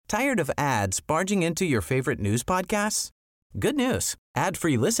Tired of ads barging into your favorite news podcasts? Good news.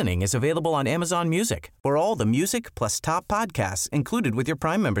 Ad-free listening is available on Amazon Music for all the music plus top podcasts included with your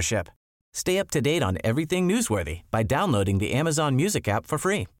Prime membership. Stay up to date on everything newsworthy by downloading the Amazon Music app for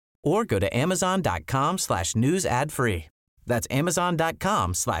free or go to amazon.com/news ad free. That's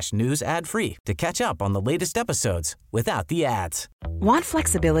amazon.com/news ad free to catch up on the latest episodes without the ads. Want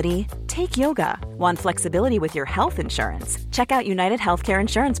flexibility? Take yoga. Want flexibility with your health insurance? Check out United Healthcare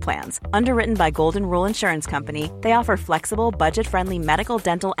Insurance Plans. Underwritten by Golden Rule Insurance Company, they offer flexible, budget-friendly medical,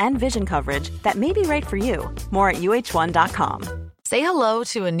 dental, and vision coverage that may be right for you. More at uh1.com. Say hello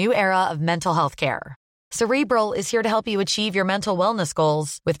to a new era of mental health care. Cerebral is here to help you achieve your mental wellness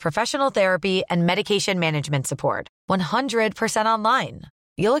goals with professional therapy and medication management support. 100% online.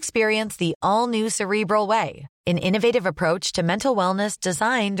 You'll experience the all-new Cerebral Way, an innovative approach to mental wellness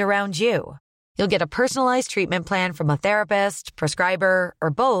designed around you. You'll get a personalized treatment plan from a therapist, prescriber, or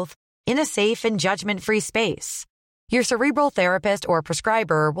both in a safe and judgment-free space. Your Cerebral therapist or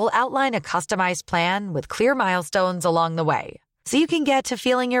prescriber will outline a customized plan with clear milestones along the way, so you can get to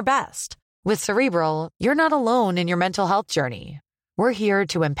feeling your best. With Cerebral, you're not alone in your mental health journey. We're here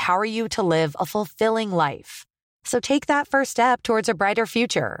to empower you to live a fulfilling life. So take that first step towards a brighter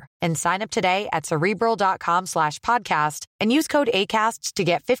future and sign up today at Cerebral.com/podcast and use code ACAST to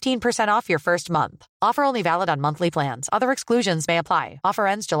get 15% off your first month. Offer only valid on monthly plans. Other exclusions may apply. Offer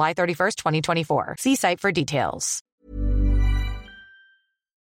ends July 31st, 2024. See site for details.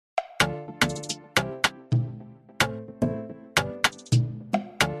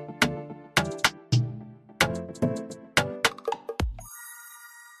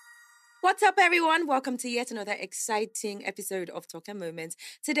 What's up, everyone? Welcome to yet another exciting episode of Talk and Moments.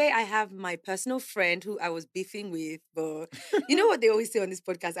 Today, I have my personal friend who I was beefing with, but you know what they always say on this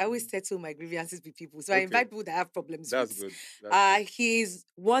podcast? I always settle my grievances with people. So I invite people that have problems That's with. good. That's good. He's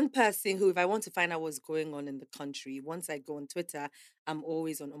one person who, if I want to find out what's going on in the country, once I go on Twitter, I'm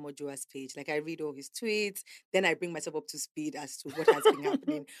always on Omojuwa's page. Like, I read all his tweets, then I bring myself up to speed as to what has been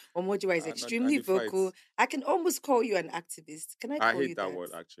happening. Omojuwa is extremely and the vocal. fights. I can almost call you an activist. Can I I call you hate that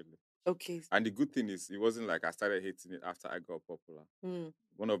word, actually. Okay. And the good thing is, it wasn't like I started hating it after I got popular. Mm.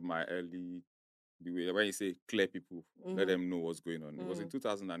 One of my early, when you say clear people, let them know what's going on. It was in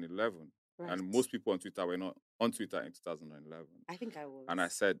 2011. Right. And most people on Twitter were not on Twitter in 2011. I think I was. And I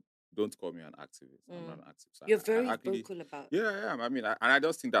said, don't call me an activist. I'm not an activist. So You're I very actually, vocal about. Yeah, I am. I mean, and I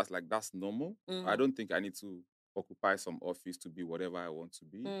just think that's normal. Mm. I don't think I need to occupy some office to be whatever I want to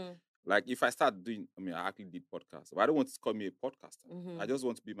be. Mm. Like, if I start doing, I actually did podcasts, but I don't want to call me a podcaster. Mm-hmm. I just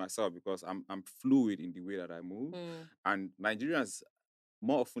want to be myself because I'm fluid in the way that I move. And Nigerians,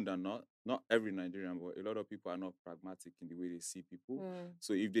 more often than not every Nigerian, but a lot of people are not pragmatic in the way they see people.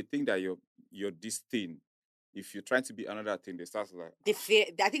 So if they think that you're this thing, if you're trying to be another thing, they start like the fear.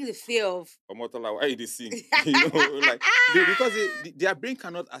 I think the fear of Omotola, why they sing? Like because their brain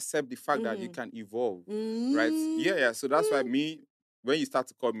cannot accept the fact that you can evolve, right? Yeah. So that's why when you start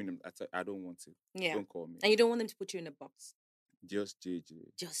to call me, I don't want it. Yeah. Don't call me. And you don't want them to put you in a box. Just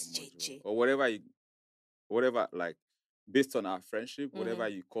JJ. Just Omojuwa. JJ. Or whatever, like, based on our friendship, whatever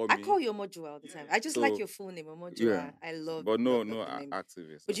you call me. I call you Omojuwa all the time. I just like your full name, Omojuwa. Yeah. I love But love no the name.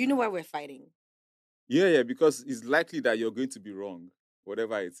 activist. But you know why we're fighting? Yeah, because it's likely that you're going to be wrong,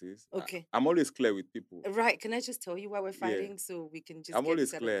 whatever it is. Okay. I'm always clear with people. Right. Can I just tell you why we're fighting so we can just I'm get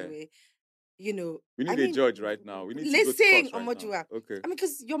always this out clear. of the way? You know, We need a judge right now. We need to listen, go to court right Omojuwa. now. Okay. I mean,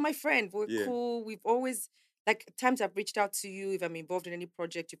 because you're my friend. We're cool. We've always, like, times I've reached out to you. If I'm involved in any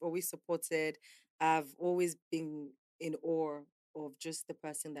project, you've always supported. I've always been in awe of just the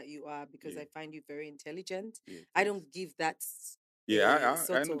person that you are because I find you very intelligent. Yeah, I don't give that. I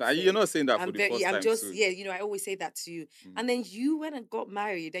know that. You're not saying that for the first time. I'm just, too. I always say that to you. And then you went and got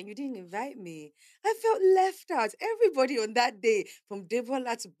married and you didn't invite me. I felt left out. Everybody on that day, from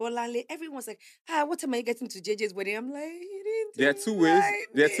Debola to Bolanle, everyone's like, what am I getting to JJ's wedding? I'm like, you didn't There are two ways.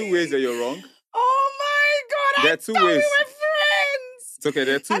 There are two ways that you're wrong. Oh my God, There I are two thought ways. we were friends. It's okay,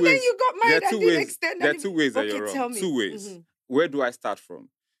 there are two and ways. then you got married There are two and didn't ways. extend There are any- two ways that Okay, you're tell wrong. me. Two ways. Where do I start from?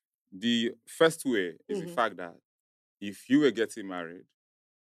 The first way is the fact that if you were getting married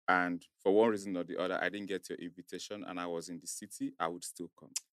and for one reason or the other, I didn't get your invitation and I was in the city, I would still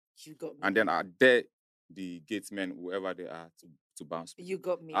come. You got me. And then I dare the gatesmen, whoever they are, to bounce me. You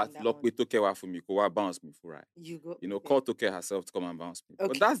got me. I on that lock one. with Tokewa for me, Kowa bounce me for right. You got You me know, there. call Toke herself to come and bounce me. Okay.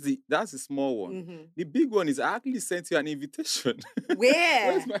 But that's the small one. The big one is I actually sent you an invitation.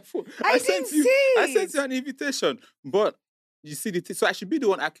 Where? Where's my phone? I sent didn't you. see I sent it. you an invitation, but you see so I should be the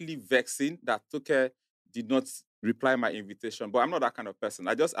one actually vexing that Toke did not reply my invitation. But I'm not that kind of person.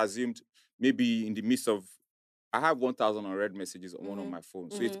 I just assumed maybe in the midst of I have 1,000 unread messages on one of my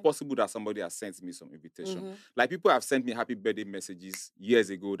phones. So it's possible that somebody has sent me some invitation. Like people have sent me happy birthday messages years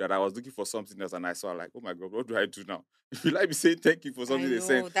ago that I was looking for something else and I saw like, oh my God, what do I do now? Will I be saying thank you for something they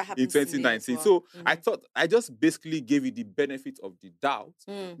sent in 2019? Well. So I thought I just basically gave you the benefit of the doubt,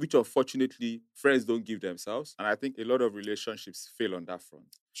 which unfortunately friends don't give themselves. And I think a lot of relationships fail on that front.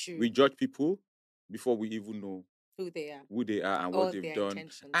 True. We judge people before we even know who they are and what they've done.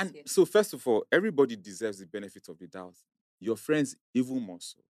 And yeah. so first of all, everybody deserves the benefit of the doubt. Your friends even more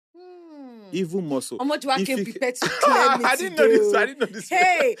so. Even more so. Omojuwa came prepared to clear me. I didn't know this.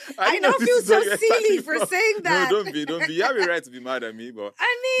 Hey, I don't feel so silly for saying that. No, don't be. You have a right to be mad at me, but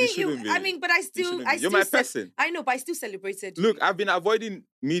but I still you're my person. I know, but I still celebrated you. Look, I've been avoiding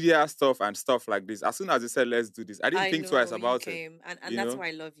media stuff and stuff like this. As soon as they said let's do this, I didn't think twice about it. And that's why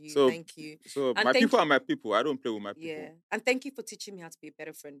I love you. So, thank you. So my people are my people. I don't play with my people. Yeah. And thank you for teaching me how to be a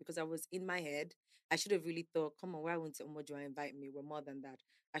better friend, because I was in my head. I should have really thought, come on, why won't Omojuwa invite me? We're more than that.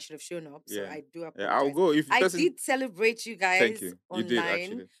 I should have shown up. So I do apologize. Yeah, I'll go. I did celebrate you guys Thank you. online. You did,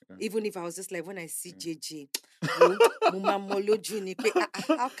 actually. Yeah. Even if I was just like, when I see JJ,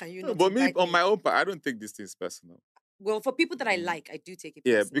 how can you not? But me, on my own part, I don't take these things personal. Well, for people that I like, I do take it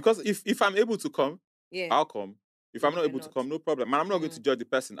personal. Yeah, because if I'm able to come, I'll come. If I'm not able to come, no problem. And I'm not going to judge the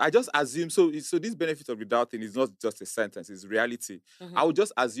person. I just assume, so this benefit of the doubt thing is not just a sentence, it's reality. I would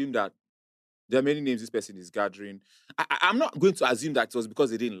just assume that there are many names this person is gathering. I'm not going to assume that it was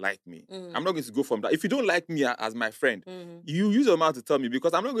because they didn't like me. I'm not going to go from that. If you don't like me as my friend, you use your mouth to tell me,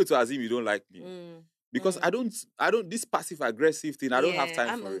 because I'm not going to assume you don't like me. Because I don't, this passive aggressive thing, I don't have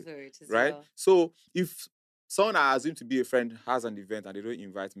time for it. I'm over it as right? well. So if someone I assume to be a friend has an event and they don't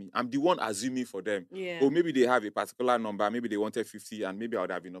invite me, I'm the one assuming for them. Yeah. Or maybe they have a particular number, maybe they wanted 50 and maybe I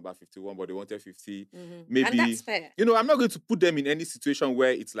would have been number 51, but they wanted 50. Maybe, and that's fair. I'm not going to put them in any situation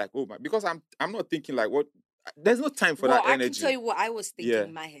where it's like, oh my, because I'm not thinking like, what, there's no time for that energy. I can tell you what I was thinking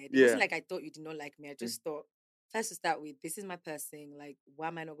in my head. It wasn't like I thought you did not like me. I just thought, first to start with, this is my person. Like, why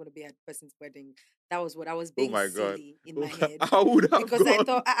am I not going to be at the person's wedding? That was what I was being silly in my head. I would have because gone. I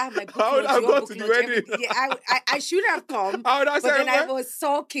thought, my book I would have gone to the wedding. Yeah, I should have come. I would have but then I was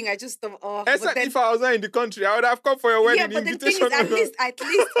sulking. I just thought, Except if I was not in the country, I would have come for your wedding. Yeah, but the thing is,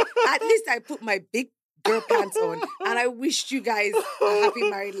 at least I put my big girl pants on, and I wished you guys a happy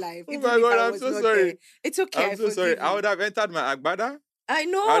married life. Oh my God, I'm so sorry. There. It's okay. I'm so sorry. I would have entered my agbada. I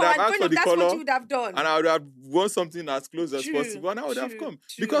know. That's what you would have done. And I would have worn something as close as possible. And I would have come.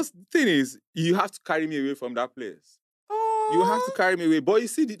 Because the thing is, you have to carry me away from that place. Oh. You have to carry me away. But you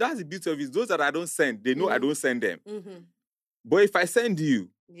see, that's the beauty of it. Those that I don't send, they know I don't send them. But if I send you,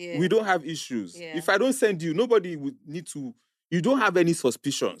 we don't have issues. Yeah. If I don't send you, nobody would need to. You don't have any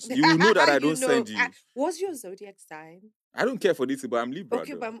suspicions. You will know that I don't send you. What's your zodiac sign? I don't care for this, but I'm Libra.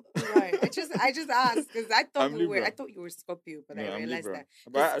 Okay, but right. I just asked because I thought you were Scorpio, but I realized Libra. that.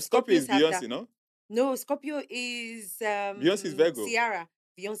 But Scorpio is Beyonce, no? No, Scorpio is Beyonce is Virgo. Ciara.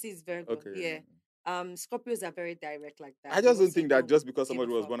 Beyonce is Virgo. Okay. Yeah. Scorpios are very direct like that. I just don't think that just because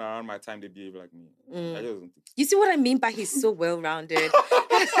somebody was born around my time, they behave like me. I just don't think so. You see what I mean by he's so well-rounded?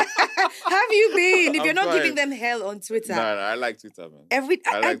 Have you been? If you're not giving them hell on Twitter. No, I like Twitter,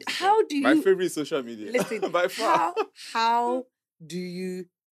 man. How do you... My favorite social media. Listen, by far. How do you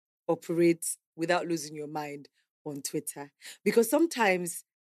operate without losing your mind on Twitter? Because sometimes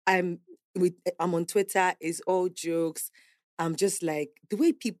I'm on Twitter, it's all jokes. I'm just like, the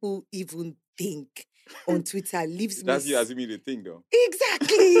way people even think on Twitter leaves me... That's you assuming the thing, though.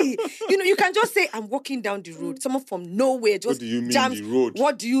 Exactly. You can just say, I'm walking down the road. Someone from nowhere just What do you mean jams. the road?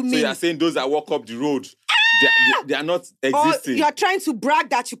 What do you mean? So you're saying those that walk up the road, they are not or existing? you're trying to brag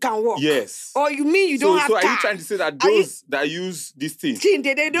that you can walk. Yes. Or you mean you don't have car? So are car? you trying to say that those that use this thing,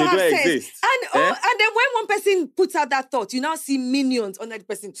 they don't have sense? Exist? And then when one person puts out that thought, you now see millions on that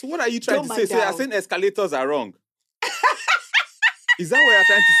person. So what are you trying to say? So you're saying escalators are wrong? Is that what you're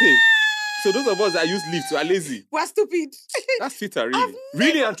trying to say? So those of us that use lifts are lazy. We're stupid. That's Twitter, really.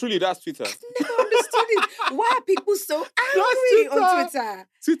 Really and truly, that's Twitter. I've never understood it. Why are people so angry on Twitter?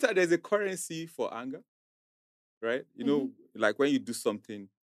 Twitter, there's a currency for anger, right? You know, like when you do something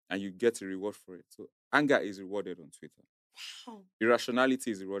and you get a reward for it. So anger is rewarded on Twitter. Wow. Irrationality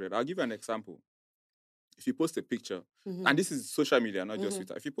is rewarded. I'll give you an example. If you post a picture, and this is social media, not just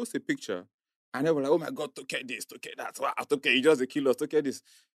Twitter. If you post a picture and they're like, oh my God, took this, took that, wow, took you just a killer, took this.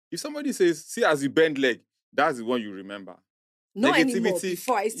 If somebody says, see as you bend leg, that's the one you remember. Not anymore. Negativity,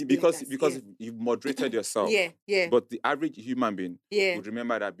 Before I used to be like that. because you've moderated yourself. Yeah. But the average human being would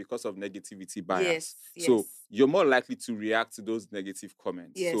remember that because of negativity bias. So you're more likely to react to those negative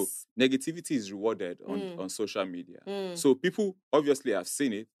comments. So negativity is rewarded on social media. So people obviously have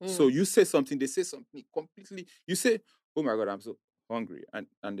seen it. So you say something, they say something completely. You say, oh my God, I'm so hungry. And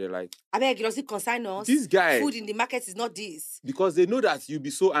they're like, I beg you, don't consign us. This guy. Food in the market is not this. Because they know that you'll be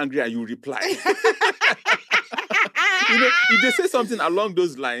so angry and you reply. If they say something along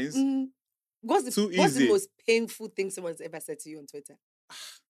those lines, what's the most painful thing someone's ever said to you on Twitter?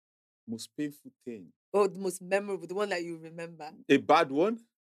 Most painful thing? Or the most memorable, the one that you remember? A bad one?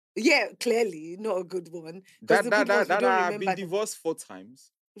 Yeah, clearly, not a good one. That I've been divorced 4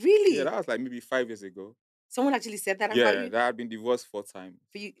 times. Really? Yeah, that was like maybe 5 years ago. Someone actually said that about you? Yeah, that I've been divorced 4 times.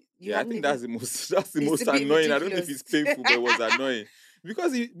 I think that's the most annoying. Ridiculous. I don't know if it's painful, but it was annoying.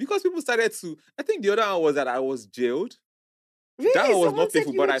 Because people started to, I think the other one was that I was jailed. Really? That was not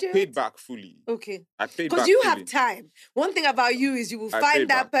painful, but I paid back fully. Okay. I paid back because you have time. One thing about you is you will find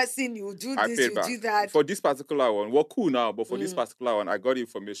that person, you will do this, you will do that. For this particular one, we're cool now, but for this particular one, I got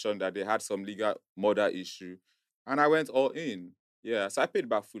information that they had some legal murder issue, and I went all in. Yeah, so I paid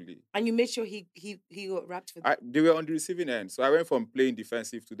back fully. And you made sure he got wrapped for that? They were on the receiving end, so I went from playing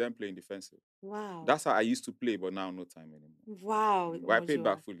defensive to them playing defensive. Wow. That's how I used to play, but now no time anymore. Wow. But I paid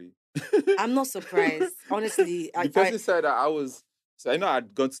back fully. I'm not surprised. Honestly. The person said that so I know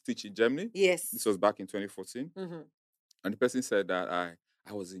I'd gone to teach in Germany. Yes. This was back in 2014. And the person said that I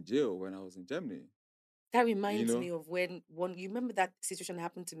was in jail when I was in Germany. That reminds me of when you remember that situation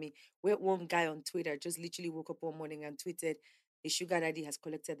happened to me where one guy on Twitter just literally woke up one morning and tweeted, "A sugar daddy has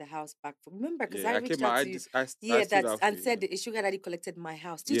collected the house back from." Remember, because I reached out to you. And said a sugar daddy collected my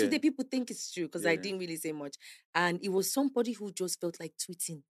house. Till today, people think it's true because I didn't really say much. And it was somebody who just felt like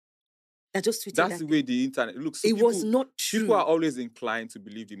tweeting. That's the way the internet looks. So it was not true. People are always inclined to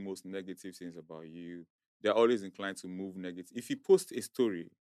believe the most negative things about you. They're always inclined to move negative. If you post a story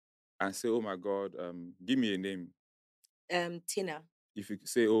and say, "Oh my God, give me a name." Tina. If you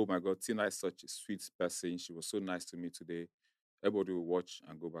say, "Oh my God, Tina is such a sweet person. She was so nice to me today," everybody will watch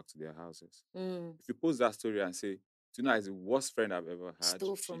and go back to their houses. If you post that story and say, "Tina is the worst friend I've ever had.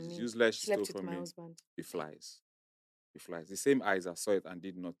 Stole from me. Useless. She Slept stole from with my me." husband. It flies. It flies. The same eyes that saw it and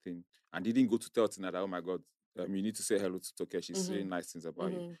did nothing and didn't go to tell Tina that, "Oh my God, you need to say hello to Toke. She's saying nice things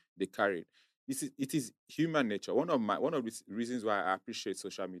about you." They carry it. It is human nature. One of the reasons why I appreciate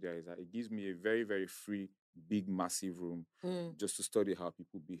social media is that it gives me a very, very free, big, massive room just to study how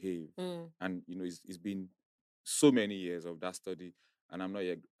people behave. And it's been so many years of that study, and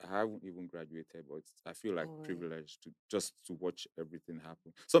I haven't even graduated, but I feel like privileged to watch everything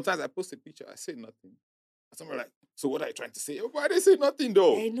happen. Sometimes I post a picture, I say nothing. Someone like, "So what are you trying to say?" "Oh, why did I say nothing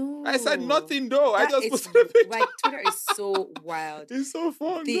though?" I know. I said nothing though. I just posted a picture. Like, Twitter is so wild. It's so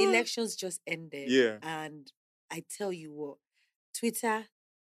fun. The elections just ended. Yeah. And I tell you what, Twitter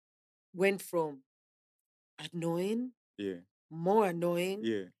went from annoying, more annoying,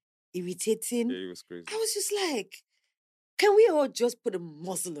 irritating. Yeah, it was crazy. I was just like, can we all just put a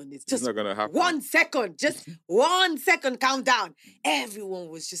muzzle on it? Just it's not gonna happen. 1 second, just 1 second countdown. Everyone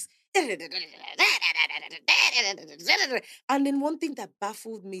was just. And then one thing that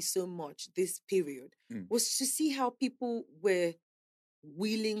baffled me so much this period was to see how people were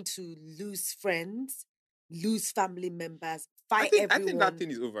willing to lose friends, lose family members, fight everyone. I think that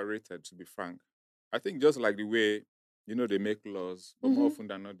thing is overrated, to be frank. I think just like the way, they make laws, but more often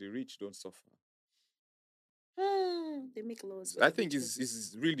than not, the rich don't suffer. They make laws. I think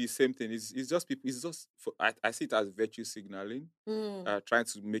it's really the same thing. It's just people. It's just I see it as virtue signaling, trying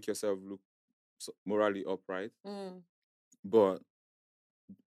to make yourself look morally upright. But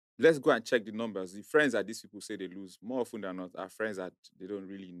let's go and check the numbers. The friends that these people say they lose, more often than not, are friends that they don't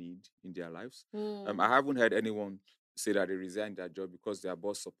really need in their lives. I haven't heard anyone say that they resigned their job because their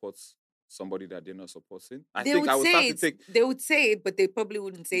boss supports somebody that they're not supporting. They would say it, but they probably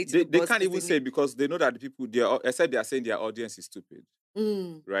wouldn't say it to the boss. They can't even say it because they know that the people, except they are saying their audience is stupid.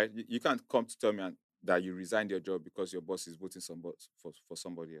 Right? You can't come to tell me that you resigned your job because your boss is voting for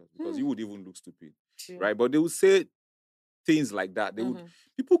somebody else, because you would even look stupid. True. Right? But they would say things like that.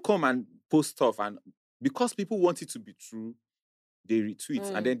 People come and post stuff, and because people want it to be true, they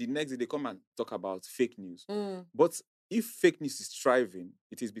retweet, and then the next day they come and talk about fake news. But if fake news is thriving,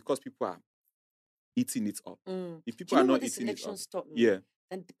 it is because people are eating it up. If people are not eating it up,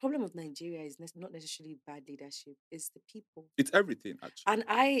 and the problem with Nigeria is not necessarily bad leadership; it's the people. It's everything, actually. And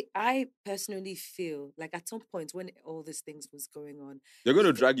I personally feel like at some point when all these things was going on, they're going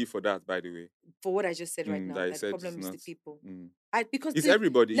to drag you for that. By the way, for what I just said right now, the problem is the people. Because it's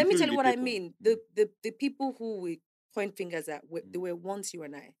everybody. Let me tell you what I mean. The people who we point fingers at they were once you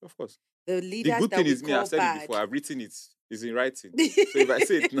and I. Of course. The The leaders good that thing we is me, I've call said it bad. before, I've written it. It's in writing. So if I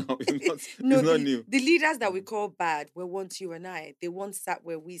say it now, it's not new. The leaders that we call bad were once you and I. They once sat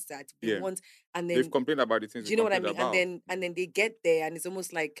where we sat. They Yeah. once, and then They've complained about the things do you know what I complained mean? about. And then they get there, and it's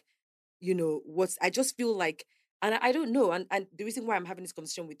almost like, you know, I just feel like, and I don't know, and the reason why I'm having this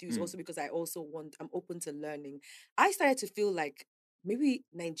conversation with you is also because I'm open to learning. I started to feel like maybe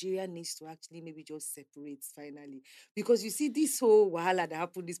Nigeria needs to actually maybe just separate finally, because you see this whole wahala that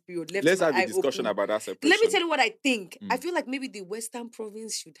happened this period left Let's my have a eye discussion open. about that separation. Let me tell you what I think. I feel like maybe the Western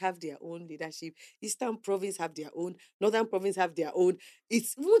province should have their own leadership. Eastern province have their own. Northern province have their own.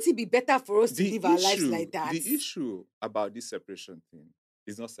 Won't it be better for us to live our lives like that? The issue about this separation thing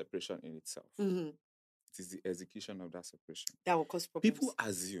is not separation in itself. Mm-hmm. It is the execution of that separation. That will cause problems. People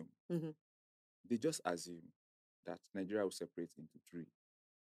assume, they just assume that Nigeria will separate into three: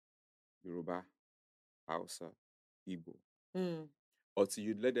 Yoruba, Hausa, Igbo. Until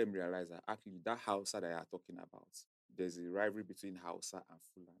you let them realize that actually that Hausa that you are talking about, there's a rivalry between Hausa and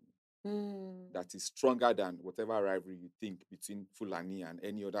Fulani that is stronger than whatever rivalry you think between Fulani and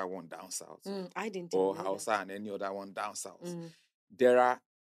any other one down south. I didn't or know Hausa that. and any other one down south. There are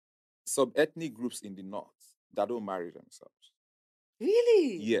sub-ethnic groups in the north that don't marry themselves.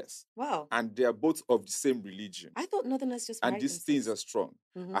 Really? Yes. Wow. And they are both of the same religion. I thought Northerners just and married these things are strong.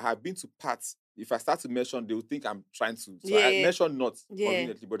 I have been to parts. If I start to mention, they will think I'm trying to. So I mention not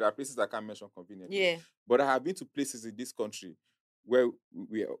conveniently, but there are places I can't mention conveniently. Yeah. But I have been to places in this country where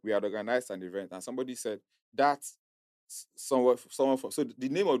we had organized an event, and somebody said that someone from. So the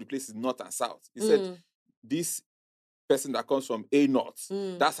name of the place is North and South. He said this person that comes from A North,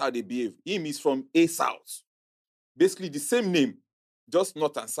 that's how they behave. Him is from A South. Basically the same name, just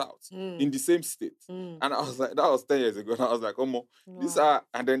North and South in the same state. And I was like, that was 10 years ago. And I was like, these are,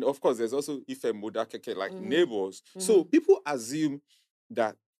 and then of course there's also Ife, Modakeke, like neighbors. So people assume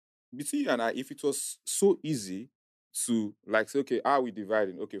that between you and I, if it was so easy to like say, okay, how are we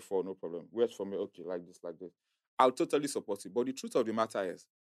dividing? Okay, 4, no problem. Where's for me? Okay, like this. I'll totally support it. But the truth of the matter is,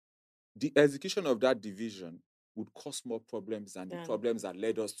 the execution of that division would cause more problems than the problems that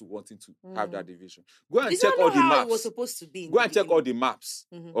led us to wanting to have that division. Go and check all the maps. It was supposed to be. Go and check all the maps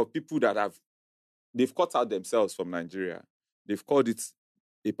of people that they've cut out themselves from Nigeria. They've called it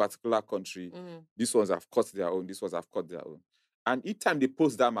a particular country. These ones have cut their own. These ones have cut their own. And each time they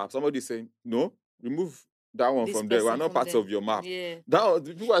post that map, somebody's saying, no, remove that one from there. We're not part of your map. Yeah.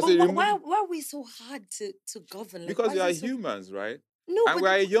 People are saying, why are we so hard to govern? Like, because we are humans, right? No, and we're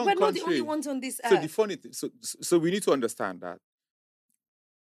a young country. We're not the only ones on this earth. So the funny thing, so we need to understand that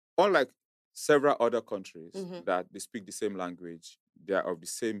unlike several other countries that they speak the same language, they are of the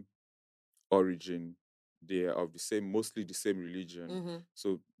same origin, they are of mostly the same religion.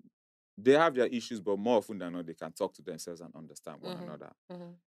 So they have their issues, but more often than not, they can talk to themselves and understand one another.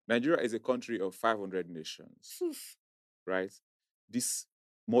 Nigeria is a country of 500 nations, right? This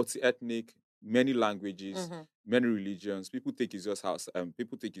multi-ethnic, many languages, many religions. People think it's just house.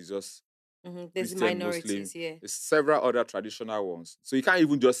 People think it's just there's Christian, minorities, Muslim. yeah. There's several other traditional ones. So you can't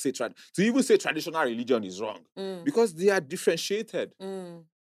even just say to even say traditional religion is wrong because they are differentiated.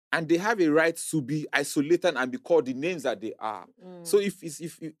 And they have a right to be isolated and be called the names that they are. So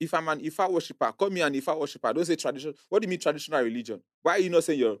if I'm an Ifa worshipper, call me an Ifa worshipper. Don't say traditional. What do you mean traditional religion? Why are you not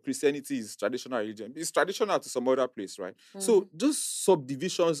saying your Christianity is traditional religion? It's traditional to some other place, right? So those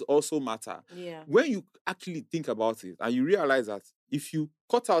subdivisions also matter. Yeah. When you actually think about it and you realize that if you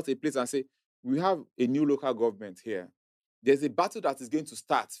cut out a place and say, we have a new local government here, there's a battle that is going to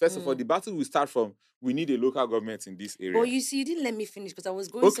start. First of all, the battle will start from, we need a local government in this area. But you see, you didn't let me finish because I was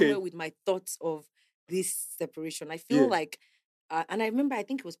going somewhere with my thoughts of this separation. I feel like, and I remember, I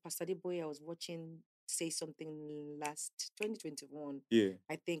think it was Pastor Deboye I was watching say something last 2021. Yeah.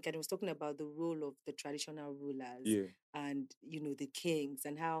 I think, and it was talking about the role of the traditional rulers and, the kings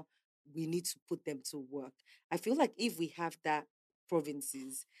and how we need to put them to work. I feel like if we have that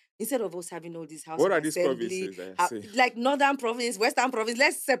provinces, instead of us having all these houses, what are these provinces? Like Northern province, Western province,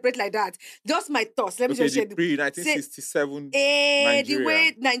 let's separate like that. Just my thoughts. Let me just share pre-1967 Nigeria. The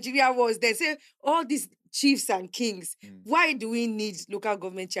way Nigeria was then. Say all these chiefs and kings. Why do we need local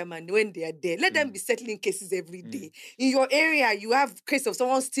government chairman when they are there? Let them be settling cases every day. In your area, you have case of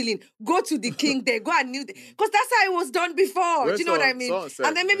someone stealing. Go to the king there. Go and kneel there. Because that's how it was done before. Do you know what I mean?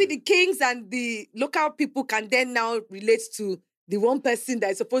 And then maybe the kings and the local people can then now relate to the one person that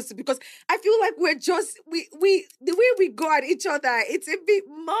is supposed to, because I feel like we're just, we the way we go at each other, it's a bit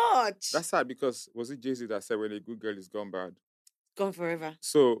much. That's sad because was it Jay-Z that said when a good girl is gone bad? Gone forever.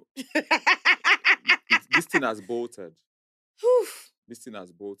 So this thing has bolted. this thing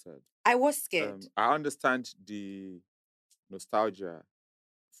has bolted. I was scared. I understand the nostalgia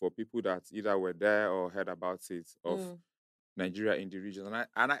for people that either were there or heard about it of Nigeria in the region.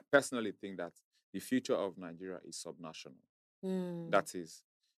 And I personally think that the future of Nigeria is subnational. That is,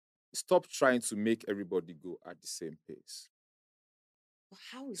 stop trying to make everybody go at the same pace.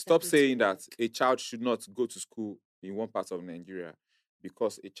 How is Stop that saying that a child should not go to school in one part of Nigeria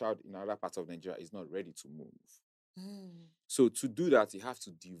because a child in another part of Nigeria is not ready to move. So to do that, you have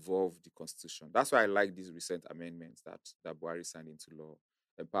to devolve the constitution. That's why I like these recent amendments that Buhari signed into law,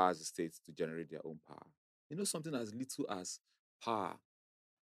 empowers the states to generate their own power. You know, something as little as power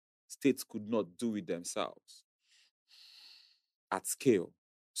states could not do it themselves at scale.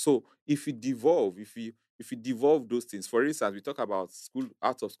 So if you devolve, if you devolve those things, for instance, we talk about school,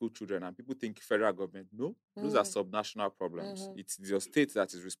 out of school children, and people think federal government. No, those are subnational problems. It's your state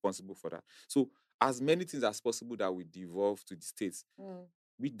that is responsible for that. So as many things as possible that we devolve to the states,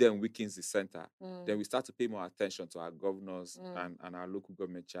 which then weakens the center, then we start to pay more attention to our governors and our local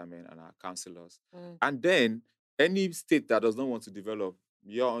government chairmen and our councillors. And then any state that does not want to develop,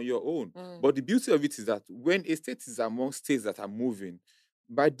 you're on your own. But the beauty of it is that when a state is among states that are moving,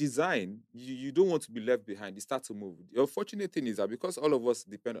 by design, you don't want to be left behind. You start to move. The unfortunate thing is that because all of us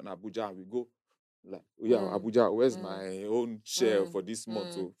depend on Abuja and we go like, Abuja, where's my own share for this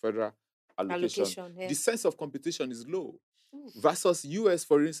month to federal allocation? The sense of competition is low. Versus US,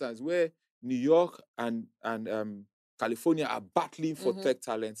 for instance, where New York and California are battling for tech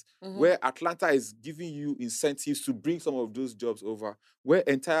talents, where Atlanta is giving you incentives to bring some of those jobs over, where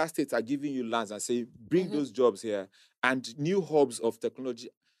entire states are giving you lands and say, bring those jobs here, and new hubs of technology.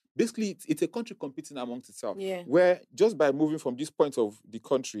 Basically, it's a country competing amongst itself, where just by moving from this point of the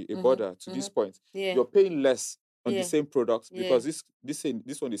country, a border, to this point, you're paying less on the same product because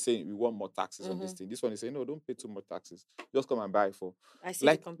this one is saying we want more taxes on this thing. This one is saying, no, don't pay too much taxes. Just come and buy for. I see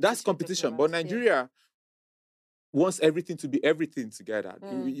like that's competition. But Nigeria wants everything to be everything together.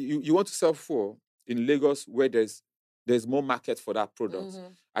 You want to sell for in Lagos where there's more market for that product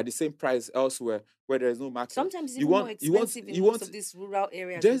at the same price elsewhere where there is no market. Sometimes it's more expensive in most of these rural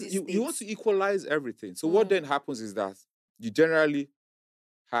areas. You want to equalize everything. So what then happens is that you generally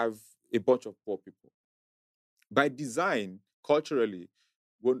have a bunch of poor people. By design, culturally,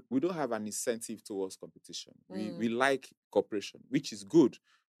 we don't have an incentive towards competition. We like cooperation, which is good.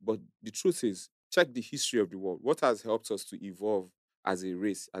 But the truth is, check the history of the world. What has helped us to evolve as a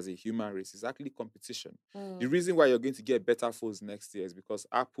race, as a human race, is actually competition. The reason why you're going to get better phones next year is because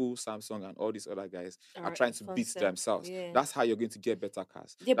Apple, Samsung, and all these other guys are trying to beat themselves. That's how you're going to get better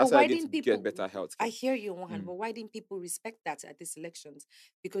cars. That's how you're going to get better health care. I hear you on one hand, but why didn't people respect that at these elections?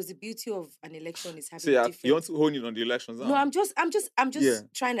 Because the beauty of an election is having different... You want to hone in on the elections now? No, I'm just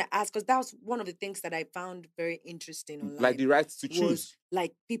trying to ask, because that was one of the things that I found very interesting online. Like the right to choose.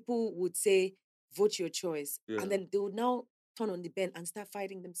 Like people would say, vote your choice, and then they would now turn on the bench and start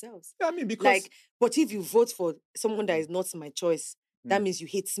fighting themselves. Yeah, I mean, because but if you vote for someone that is not my choice, that means you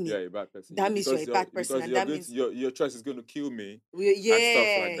hate me. Yeah, you're a bad person. That means you're a bad person, and that means your choice is going to kill me. Yeah, and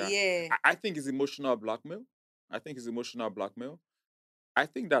stuff like that. Yeah. I think it's emotional blackmail. I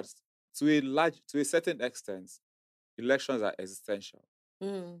think that to a certain extent, elections are existential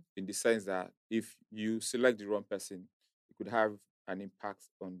in the sense that if you select the wrong person, it could have an impact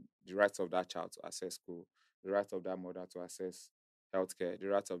on the rights of that child to access school, the right of that mother to access healthcare, the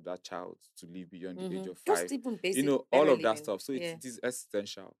right of that child to live beyond the age of 5. Just even basic, all of that stuff. So it is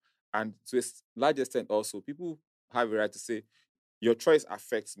existential. And to a large extent also, people have a right to say, your choice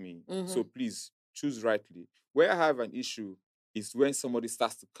affects me, so please choose rightly. Where I have an issue is when somebody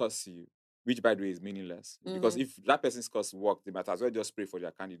starts to curse you, which, by the way, is meaningless. Because if that person's curse worked, they might as well just pray for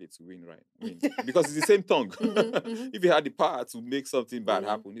their candidate to win, right? I mean, because it's the same tongue. If you had the power to make something bad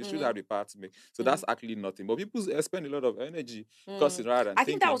happen, you should have the power to make. So that's actually nothing. But people spend a lot of energy cursing rather than thinking. I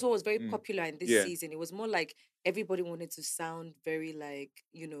think that was what was very popular in this season. It was more like everybody wanted to sound very like,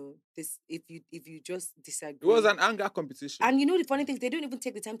 this. If you just disagree. It was an anger competition. And the funny thing is, they don't even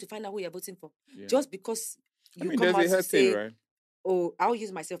take the time to find out who you're voting for. Yeah. Just because you come there's out a to say, thing, right? Oh, I'll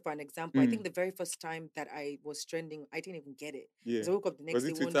use myself for an example. I think the very first time that I was trending, I didn't even get it. Yeah. So I woke up the next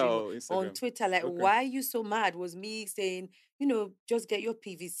day Twitter wondering on Twitter, like, why are you so mad? Was me saying, just get your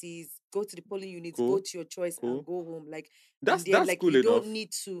PVCs, go to the polling units, go to your choice, and go home. Like, that's like, cool you enough. don't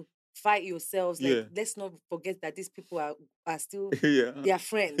need to fight yourselves. Like, let's not forget that these people are still they are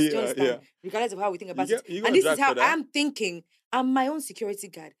friends. Do you understand? Regardless of how we think about it. And this is how I'm thinking. I'm my own security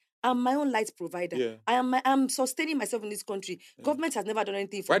guard. I'm my own light provider. Yeah. I'm sustaining myself in this country. Yeah. Government has never done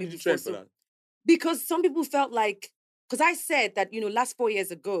anything for me. Why did you trend for that? Because some people felt like because I said that, last 4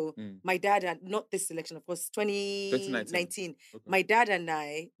 years ago, my dad and not this election, of course, 2019, Okay. my dad and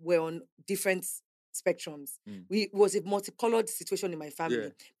I were on different spectrums. It was a multicolored situation in my family. Yeah.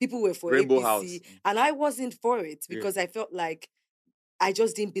 People were for Rainbow APC, House. and I wasn't for it because Yeah. I felt like I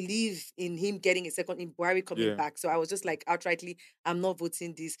just didn't believe in him getting a second, in Buhari coming Yeah. back. So I was just like, outrightly, I'm not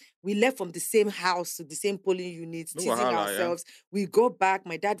voting this. We left from the same house to the same polling units, No teasing wahala, ourselves. We go back.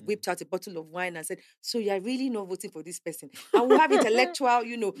 My dad whipped out a bottle of wine and said, so you're really not voting for this person? And we'll have intellectual,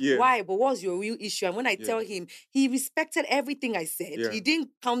 Yeah. why? But what's your real issue? And when I Yeah. tell him, he respected everything I said. Yeah. He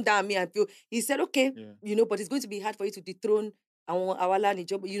didn't calm down me and feel, he said, okay, Yeah. but it's going to be hard for you to dethrone our land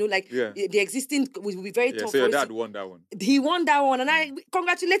job. Yeah. The existing will be very tough So your for us dad won that one. he won that one, and I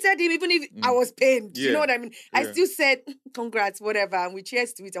congratulated him, even if I was pained. You know what I mean? I still said, congrats, whatever, and we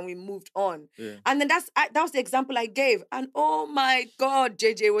cheers to it, and we moved on. Yeah. And then that was the example I gave. And oh my God,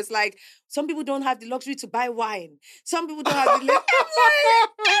 JJ was like, some people don't have the luxury to buy wine. Some people don't have the I'm like,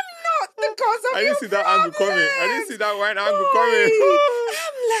 I'm not the cause of I didn't see that angle coming. I didn't see that wine angle coming.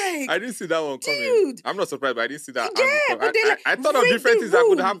 I'm like, I didn't see that one coming. dude. I'm not surprised, but I didn't see that Yeah, angle but coming. I thought of read different the things that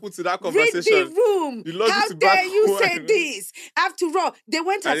could room. happen to that Read conversation. the room. The logic How to back dare you say wine. this? After all, they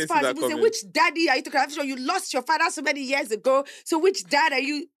went I as didn't far see as that people say, coming. which daddy are you talking about? You lost your father so many years ago. So which dad are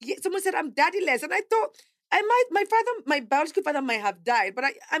you? Someone said, I'm daddyless. And I thought, my biological father might have died. But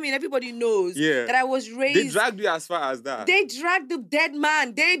I mean, everybody knows that I was raised. They dragged you as far as that. They dragged the dead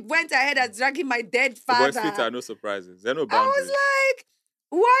man. They went ahead and dragging my dead The father. boys' feet are no surprises. There are no I boundaries. was like,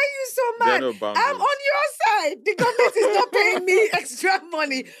 why are you so There are mad? no boundaries. I'm on your side. The government is not paying me extra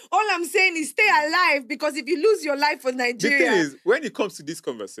money. All I'm saying is stay alive, because if you lose your life for Nigeria... The thing is, when it comes to this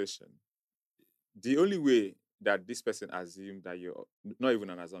conversation, the only way that this person assumes that you're, not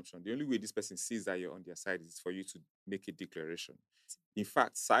even an assumption, the only way this person sees that you're on their side is for you to make a declaration. In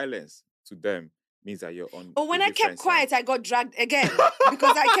fact, silence to them means that you're on. Oh, when I kept quiet, side. I got dragged again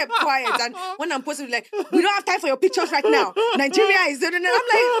because I kept quiet. And when I'm posting, like, we don't have time for your pictures right now. Nigeria is... And I'm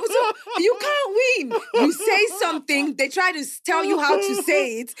like, so you can't win. You say something, they try to tell you how to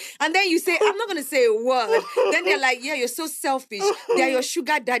say it, and then you say, I'm not going to say a word. Then they're like, yeah, you're so selfish. They're your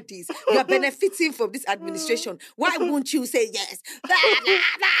sugar daddies. You're benefiting from this administration. Why won't you say yes? Blah, blah,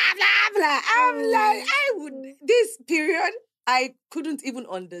 blah, blah, blah. I'm like, this period... I couldn't even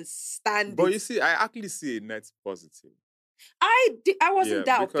understand But it. you see, I actually see a net positive. I wasn't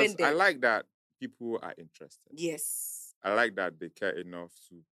that because offended. I like that people are interested. Yes. I like that they care enough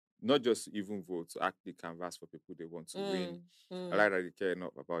to not just even vote, to actually canvass for people they want to win. I like that they care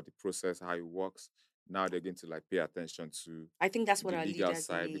enough about the process, how it works. Now they're going to pay attention to I think that's what the our legal leaders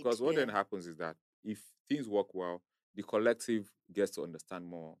side. need. Because what then happens is that if things work well, the collective gets to understand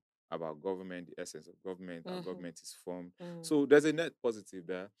more about government, the essence of government, how government is formed. So there's a net positive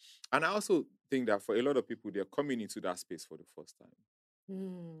there. And I also think that for a lot of people, they're coming into that space for the first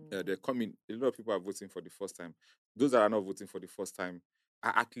time. They're coming, a lot of people are voting for the first time. Those that are not voting for the first time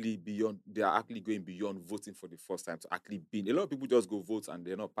are actually going beyond voting for the first time to actually be. A lot of people just go vote and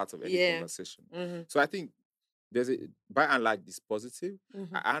they're not part of any conversation. So I think by and large, this positive.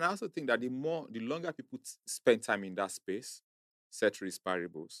 And I also think that the longer people spend time in that space, set risk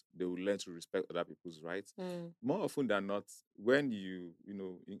variables, they will learn to respect other people's rights. More often than not, when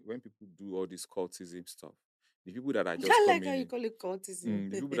when people do all this cultism stuff, the people that are just coming like how you call it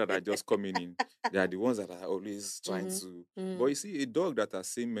cultism. the people that are just coming in, they are the ones that are always trying to. But you see, a dog that has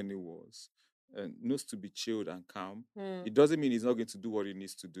seen many wars and knows to be chilled and calm, it doesn't mean he's not going to do what he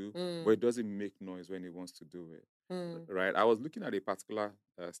needs to do, but it doesn't make noise when he wants to do it. Right? I was looking at a particular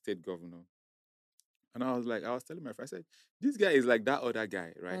state governor. And I was telling my friend, I said, this guy is like that other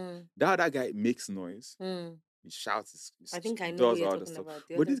guy, right? That other guy makes noise. He shouts. I think I know does who you're all the talking stuff. about.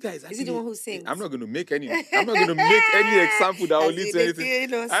 But this guy is actually... Is he the one who sings? I'm not going to make any example that will lead to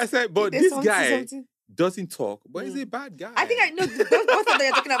anything. I said, but this guy doesn't talk, but he's a bad guy. I think I know both of them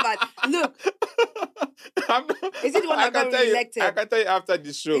you're talking about. Look. Is it the one that got re-elected? I can tell you after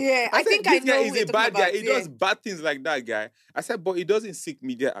the show. Yeah, I think I know. This guy is a bad guy. He yeah. does bad things like that guy. I said, but he doesn't seek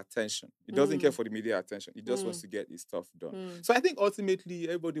media attention. He doesn't care for the media attention. He just wants to get his stuff done. So I think ultimately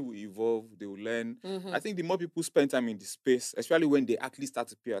everybody will evolve. They will learn. I think the more people spend time in the space, especially when they actually start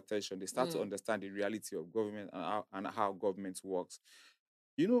to pay attention, they start to understand the reality of government and how government works.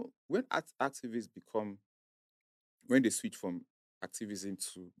 You know, when activists when they switch from activism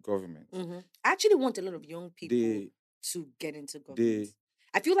to government. I actually want a lot of young people to get into government.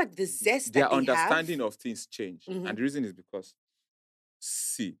 I feel like the zest their that they understanding of things change. And the reason is because,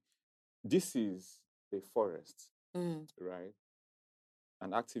 see, this is a forest, right?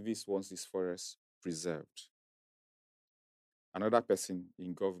 An activist wants this forest preserved. Another person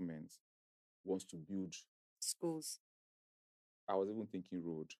in government wants to build schools. I was even thinking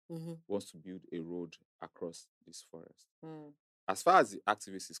road, wants to build a road across this forest. As far as the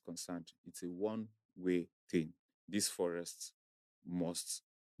activist is concerned, it's a one-way thing. This forest must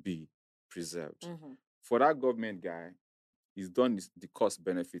be preserved. For that government guy, he's done the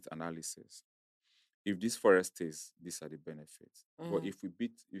cost-benefit analysis. If this forest stays, these are the benefits. But if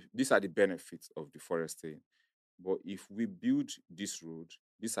these are the benefits of the forest staying. But if we build this road,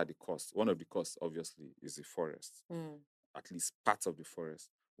 these are the costs. One of the costs, obviously, is the forest. At least part of the forest.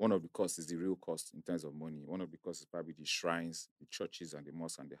 One of the costs is the real cost in terms of money. One of the costs is probably the shrines, the churches, and the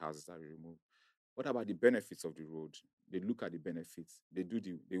mosques and the houses that we remove. What about the benefits of the road? They look at the benefits. They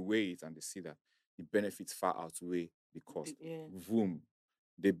weigh it, and they see that the benefits far outweigh the cost. Boom.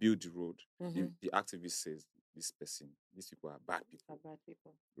 They build the road. The activist says, these people are bad people.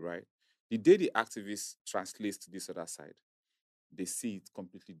 Right? The day the activist translates to this other side, they see it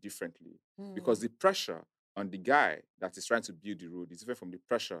completely differently. Because the pressure on the guy that is trying to build the road is different from the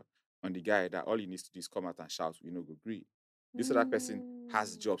pressure on the guy that all he needs to do is come out and shout, we no go agree. This other person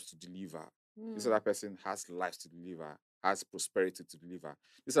has jobs to deliver. This other person has lives to deliver, has prosperity to deliver.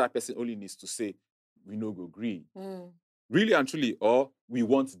 This other person only needs to say, we no go agree. Really and truly, or we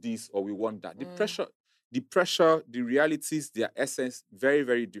want this or we want that. The pressure, the realities, their essence, very,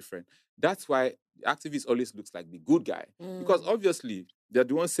 very different. That's why the activist always looks like the good guy. Because obviously, they're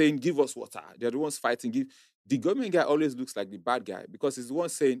the ones saying, give us water. They're the ones fighting. The government guy always looks like the bad guy because he's the one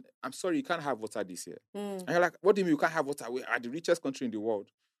saying, I'm sorry, you can't have water this year. And you're like, what do you mean you can't have water? We are the richest country in the world.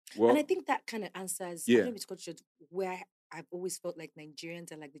 Well, and I think that kind of answers, I know it's culture where I've always felt like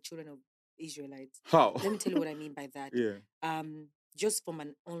Nigerians are like the children of Israelites. How? Let me tell you what I mean by that. Just from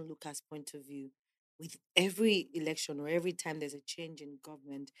an onlooker's point of view, with every election or every time there's a change in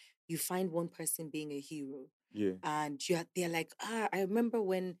government, you find one person being a hero. And they're like, I remember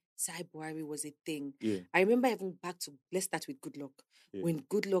when Sai Buhari was a thing. I remember even back to, let's start with Good Luck. When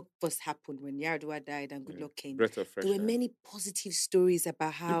Good Luck first happened, when Yaradua died and Good Luck came, there were many positive stories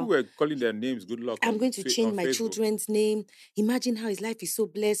about how people were calling their names Good Luck. I'm going to change my children's name. Imagine how his life is so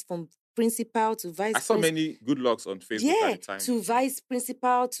blessed, from principal to vice. I saw many Good Lucks on Facebook at the time. To vice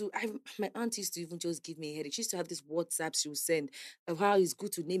principal to my aunt used to even just give me a headache. She used to have this WhatsApp she would send of how it's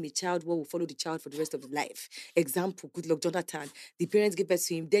good to name a child, what will follow the child for the rest of his life. Example, Good Luck Jonathan. The parents gave birth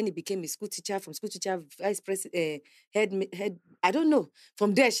to him. Then he became a school teacher. From school teacher, vice president, head. I don't know.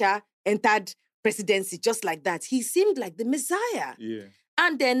 From there, entered presidency just like that. He seemed like the Messiah.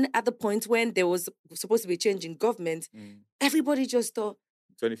 And then at the point when there was supposed to be a change in government, everybody just thought,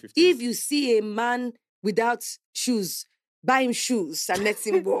 2015. if you see a man without shoes, buy him shoes and let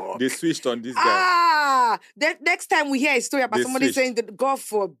him walk. They switched on this guy. Next time we hear a story about somebody saying that God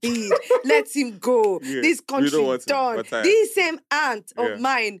forbid, let him go. This country done. This same aunt of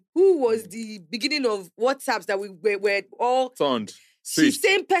mine, who was the beginning of WhatsApps that we were all turned. The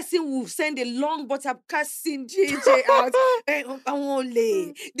same person will send a long WhatsApp casting JJ out.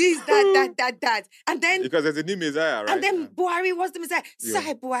 This, that. And then because there's a new Messiah, right? And then Buhari was the Messiah.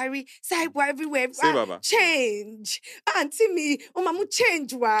 Sai Buhari everywhere. Change. Auntie me, mamu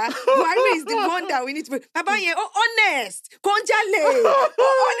change wa. Buhari is the one that we need to be. Baba ye honest. Konjale.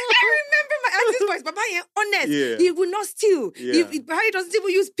 I remember my auntie's voice. Baba ye honest. He will not steal. Buhari doesn't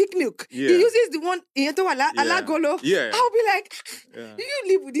even use pick milk. He uses the one alagolo. I'll be like, you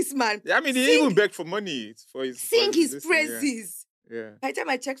live with this man. I mean, he even begged for money for his his praises. By the time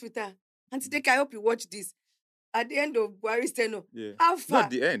I checked with her, Auntie Deke, I hope you watch this. At the end of Buhari's tenure, how far?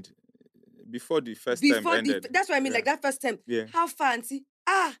 Not the end. Before the first term ended. That's what I mean, like that first term. How far, Auntie?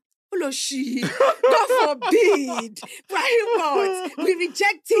 Oloshi. God forbid. Buhari what? We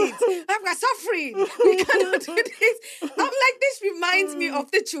reject it. We're suffering. We cannot do this. I'm like, this reminds me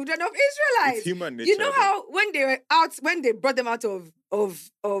of the children of Israelites. It's human nature. You know how when they brought them out of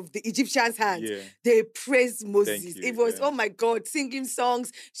the Egyptians' hands, they praised Moses. It was, oh my God, singing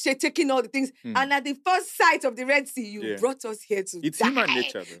songs, taking all the things. And at the first sight of the Red Sea, you brought us here to It's die. human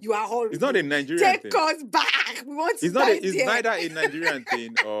nature, though. You are horrible. It's not a Nigerian thing. Take us back. We want to It's neither a Nigerian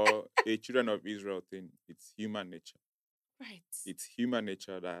thing or a children of Israel thing. It's human nature. Right. It's human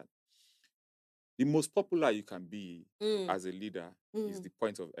nature that the most popular you can be as a leader is the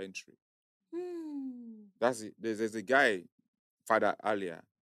point of entry. That's it. There's a guy, Father Alia,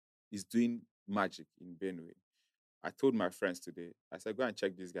 is doing magic in Benue. I told my friends today, I said, go and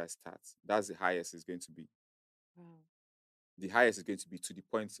check this guy's stats. That's the highest it's going to be. Wow. The highest is going to be to the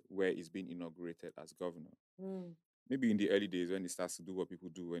point where he's being inaugurated as governor. Maybe in the early days when he starts to do what people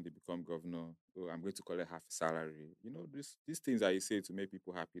do when they become governor, I'm going to collect half a salary. You know, these things that you say to make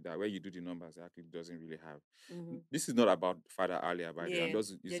people happy, that where you do the numbers, it actually doesn't really have. This is not about Father Alia, by the way. I'm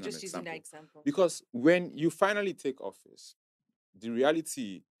just using an example. That example. Because when you finally take office, the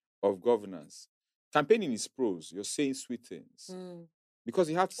reality of governance, campaigning is prose. You're saying sweet things.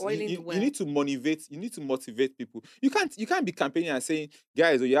 Because you have to, you need to motivate people. You can't be campaigning and saying,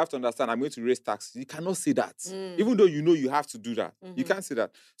 guys, you have to understand, I'm going to raise taxes. You cannot say that. Even though you know you have to do that. You can't say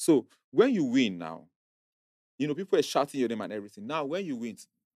that. So when you win now, people are shouting your name and everything. Now, when you win,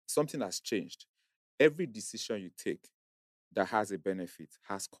 something has changed. Every decision you take that has a benefit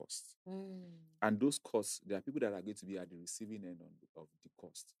has costs. And those costs, there are people that are going to be at the receiving end of the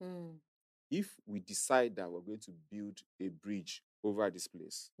cost. If we decide that we're going to build a bridge over this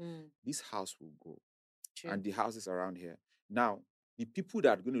place, this house will go. True. And the houses around here. Now, the people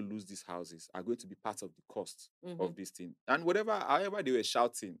that are going to lose these houses are going to be part of the cost of this thing. And however they were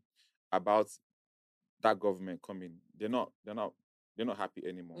shouting about that government coming, they're not happy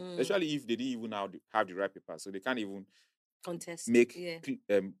anymore. Especially if they didn't even have the right papers, so they can't even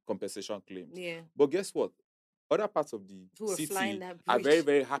make compensation claims. But guess what? Other parts of the city are very,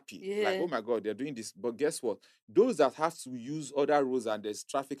 very happy. Like, oh my God, they're doing this. But guess what? Those that have to use other roads and there's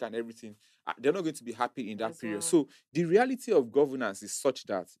traffic and everything, they're not going to be happy in that period. Well. So the reality of governance is such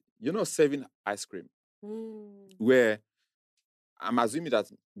that you're not serving ice cream. Where I'm assuming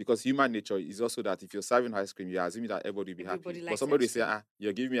that because human nature is also that if you're serving ice cream, you're assuming that everybody will be happy. But somebody say,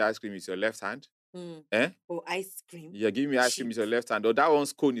 you're giving me ice cream with your left hand. Or ice cream. You're giving me ice cream with your left hand. Or that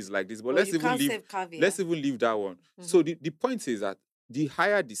one's cone is like this. But let's even leave that one. So the point is that the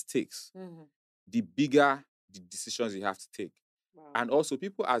higher the stakes, the bigger the decisions you have to take. Wow. And also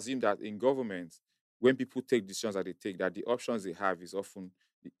people assume that in government, when people take decisions that they take, that the options they have is often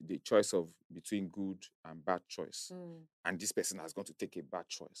the choice of between good and bad choice. And this person has gone to take a bad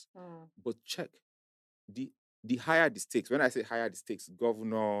choice. But check, the higher the stakes, when I say higher the stakes,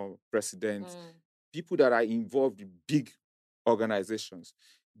 governor, president, people that are involved in big organizations,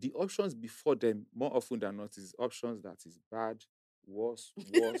 the options before them, more often than not, is options that is bad, worse,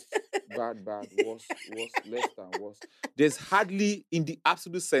 bad, worse, less than worse. There's hardly, in the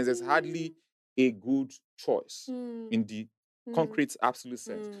absolute sense, there's hardly a good choice in the concrete absolute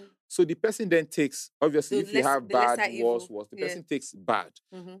sense. So the person then takes, obviously, if you have bad, worse, the person takes bad.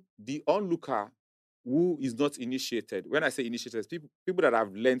 The onlooker who is not initiated, when I say initiated, people that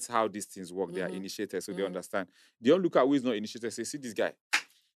have learned how these things work, they are initiated, so they understand. The onlooker who is not initiated says, see this guy.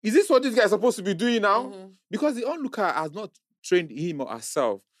 Is this what this guy is supposed to be doing now? Because the onlooker has not trained him or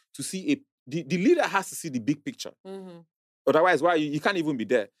herself to see the leader has to see the big picture. Otherwise, why you can't even be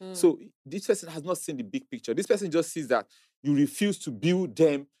there. So this person has not seen the big picture. This person just sees that you refuse to build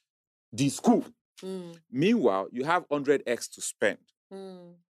them the school. Meanwhile, you have 100x to spend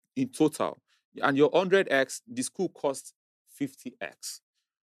in total. And your 100x, the school costs 50x.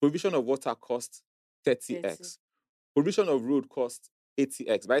 Provision of water costs 30x. Provision of road costs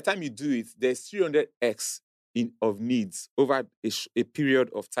 80x. By the time you do it, there's 300x of needs over a period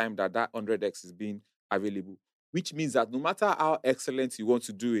of time that 100x is being available. Which means that no matter how excellent you want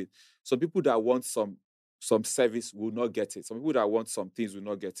to do it, some people that want some service will not get it. Some people that want some things will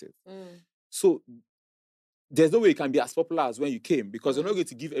not get it. So there's no way you can be as popular as when you came because you're not going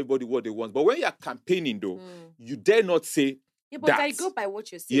to give everybody what they want. But when you're campaigning, though, you dare not say but that. I go by what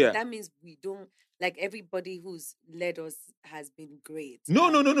you're saying. Yeah. That means we don't, like everybody who's led us has been great. No.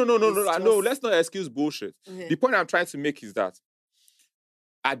 Let's not excuse bullshit. The point I'm trying to make is that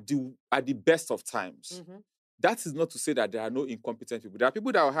at the best of times, that is not to say that there are no incompetent people. There are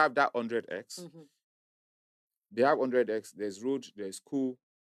people that will have that 100x. They have 100x. There's road, there's school,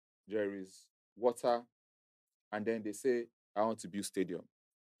 there is water, and then they say, I want to build stadium.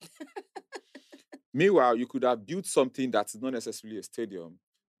 Meanwhile, you could have built something that is not necessarily a stadium,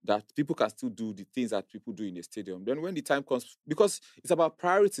 that people can still do the things that people do in a stadium. Then when the time comes, because it's about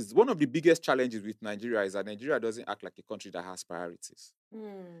priorities. One of the biggest challenges with Nigeria is that Nigeria doesn't act like a country that has priorities.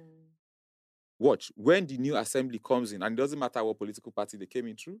 Watch, when the new assembly comes in, and it doesn't matter what political party they came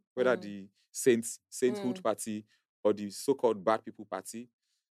in through, whether the Sainthood Party or the so-called Bad People Party,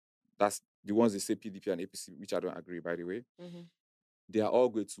 that's the ones they say PDP and APC, which I don't agree, by the way, they are all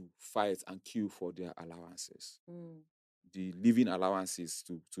going to fight and queue for their allowances. The living allowances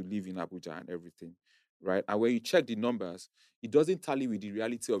to live in Abuja and everything, right? And when you check the numbers, it doesn't tally with the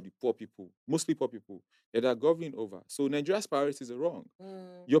reality of the poor people, mostly poor people, that are governing over. So Nigeria's priorities are wrong.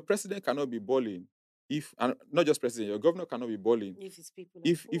 Your president cannot be balling and not just president, your governor cannot be balling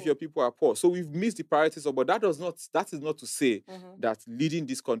if your people are poor. So we've missed the priorities but that is not to say that leading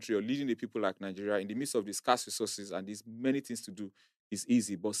this country or leading the people like Nigeria in the midst of the scarce resources and these many things to do is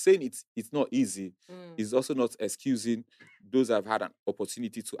easy. But saying it's not easy is also not excusing those that have had an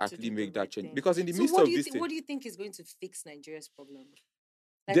opportunity to actually make that change. Because in the midst of this what do you think is going to fix Nigeria's problem?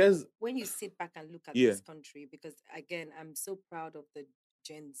 Like There's when you sit back and look at Yeah. this country, because again, I'm so proud of the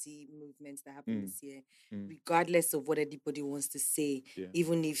Gen Z movements that happened this year, regardless of what anybody wants to say, Yeah.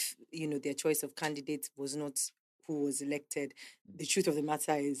 even if their choice of candidate was not who was elected. The truth of the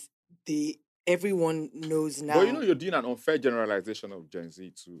matter is everyone knows now. But you're doing an unfair generalization of Gen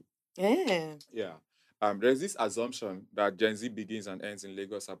Z too. Yeah. Yeah. There's this assumption that Gen Z begins and ends in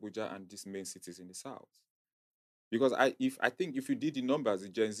Lagos, Abuja, and these main cities in the south. Because I think if you did the numbers, the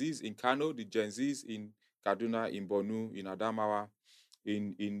Gen Zs in Kano, the Gen Zs in Kaduna, in Borno, in Adamawa,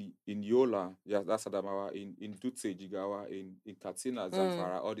 in Yola, yeah, that's Adamawa, in Dutse, Jigawa, in Katsina,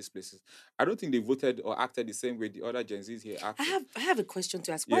 Zamfara, all these places. I don't think they voted or acted the same way the other Gen Zs here acted. I have a question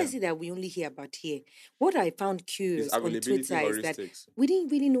to ask. Why is it that we only hear about here? What I found curious on Twitter is that we didn't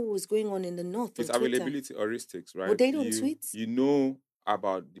really know what was going on in the north. It's on Twitter. availability heuristics, right? But they don't tweet. You know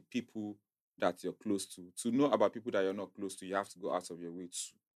about the people that you're close to. To know about people that you're not close to, you have to go out of your way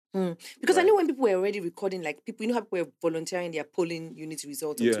to. Because I know when people were already recording, like people, how people were volunteering their polling unit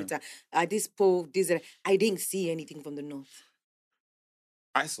results on Twitter. This poll, I didn't see anything from the north.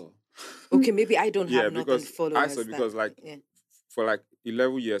 I saw. Okay, maybe I don't have northern followers. I saw because for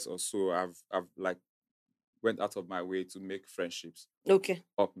 11 years or so, I've went out of my way to make friendships. Okay.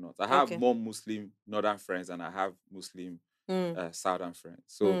 Up north, I have more Muslim northern friends than I have Muslim southern friends.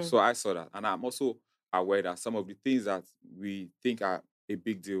 So I saw that, and I'm also aware that some of the things that we think are a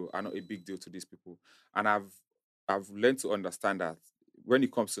big deal are not a big deal to these people. And I've learned to understand that when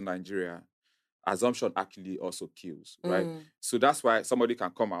it comes to Nigeria, assumption actually also kills, right? So that's why somebody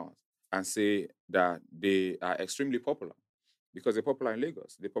can come out and say that they are extremely popular because they're popular in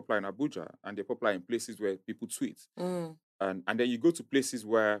Lagos, they're popular in Abuja, and they're popular in places where people tweet. And then you go to places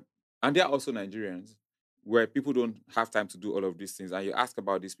where, and they're also Nigerians, where people don't have time to do all of these things. And you ask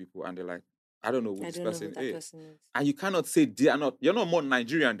about these people and they're like, I don't know who this person is. And you cannot say you're not more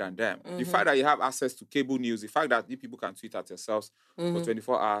Nigerian than them. The fact that you have access to cable news, the fact that you people can tweet at yourselves for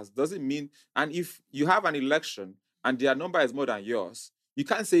 24 hours doesn't mean, and if you have an election and their number is more than yours, you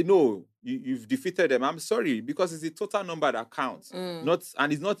can't say, no, you've defeated them. I'm sorry, because it's the total number that counts. And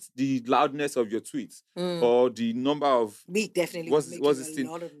it's not the loudness of your tweets or the number of... We definitely what's a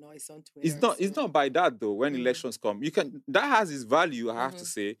lot of noise on Twitter. It's not by that, though, when elections come. That has its value, I have to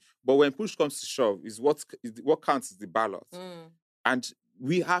say. But when push comes to shove, what counts is the ballot. And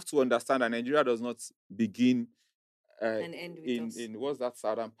we have to understand that Nigeria does not begin... and end with in what's that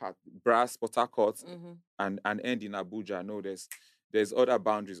southern part? Brass, Port Harcourt, and end in Abuja. No, there's other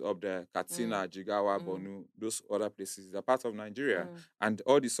boundaries up there. Katsina, Jigawa, Borno, those other places. They're part of Nigeria. And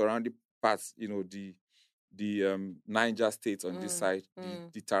all the surrounding parts, the Niger states on this side,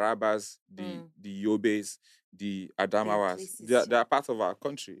 the Tarabas, the Yobes, the Adamawas, they are part of our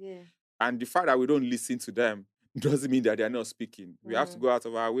country. Yeah. And the fact that we don't listen to them doesn't mean that they're not speaking. We have to go out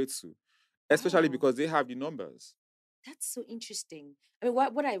of our way too. Especially because they have the numbers. That's so interesting. I mean,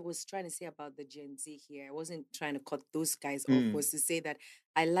 what I was trying to say about the Gen Z here, I wasn't trying to cut those guys off, was to say that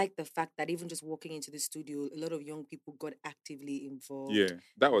I like the fact that even just walking into the studio, a lot of young people got actively involved. Yeah,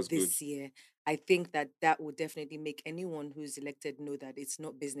 that was this year. I think that would definitely make anyone who's elected know that it's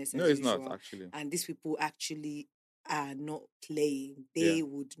not business as usual. No, it's not, actually. And these people actually are not playing. They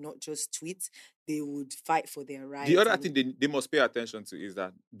would not just tweet, they would fight for their rights. The other thing they must pay attention to is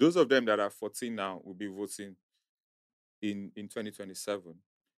that those of them that are 14 now will be voting in 2027,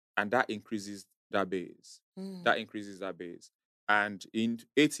 and that increases that base. That increases that base. And in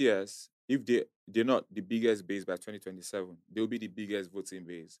 8 years, if they're not the biggest base by 2027, they'll be the biggest voting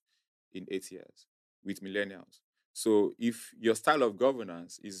base in 8 years with millennials. So if your style of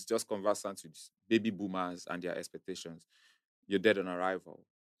governance is just conversant with baby boomers and their expectations, you're dead on arrival.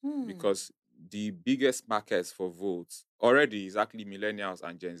 Because the biggest markets for votes already is actually millennials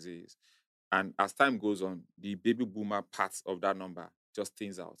and Gen Zs. And as time goes on, the baby boomer part of that number just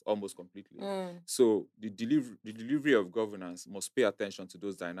thins out almost completely. So the delivery of governance must pay attention to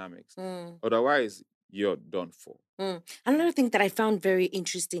those dynamics. Otherwise, you're done for. Another thing that I found very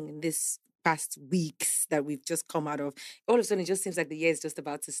interesting in this past weeks that we've just come out of, all of a sudden it just seems like the year is just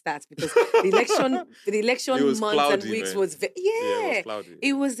about to start because the election months cloudy, and weeks man. Was it was cloudy.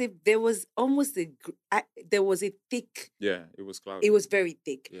 There was a thick. Yeah, it was cloudy. It was very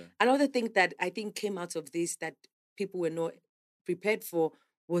thick. Yeah. Another thing that I think came out of this that people were not prepared for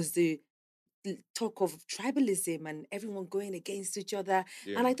was the talk of tribalism and everyone going against each other.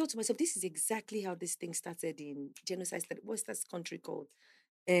 Yeah. And I thought to myself, this is exactly how this thing started in genocide. What's that country called?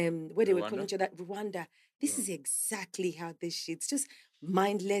 Where they were calling each other Rwanda. This is exactly how this shit's just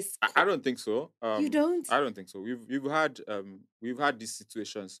mindless. I don't think so. You don't? I don't think so. We've had these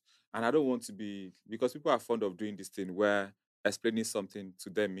situations, and I don't want to be, because people are fond of doing this thing where explaining something to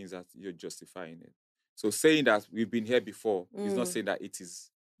them means that you're justifying it. So saying that we've been here before is not saying that it is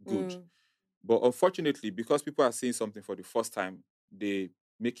good. But unfortunately, because people are seeing something for the first time, they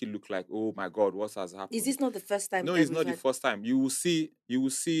make it look like, oh my God, what has happened? Is this not the first time? No, it's not the first time. You will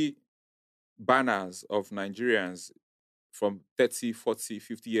see banners of Nigerians from 30, 40,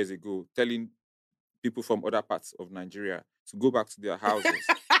 50 years ago telling people from other parts of Nigeria to go back to their houses.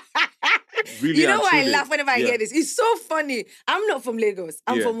 Really, you know why I truly. laugh whenever I hear this? It's so funny. I'm not from Lagos.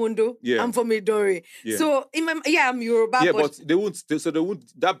 I'm from Ondo. I'm from Idori. So I'm Yoruba. But they won't. They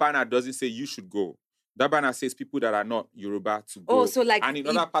won't. That banner doesn't say you should go. That banner says people that are not Yoruba to go. Oh, so like, and in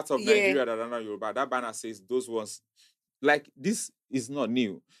other parts of Nigeria that are not Yoruba, that banner says those ones. Like, this is not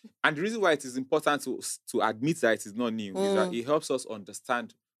new. And the reason why it is important to admit that it is not new is that it helps us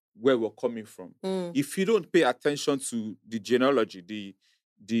understand where we're coming from. If you don't pay attention to the genealogy,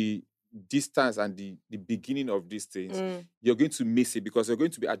 the distance and the beginning of these things, you're going to miss it, because you're going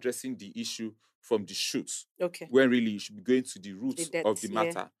to be addressing the issue from the shoots. Okay. When really you should be going to the roots of the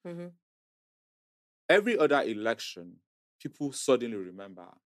matter. Every other election, people suddenly remember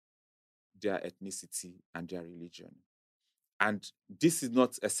their ethnicity and their religion. And this is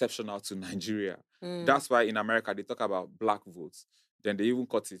not exceptional to Nigeria. That's why in America, they talk about black votes. Then they even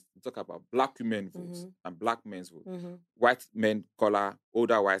cut it. They talk about black women votes and black men's votes. White men color,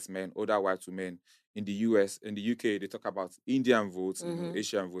 older white men, older white women. In the US, in the UK, they talk about Indian votes,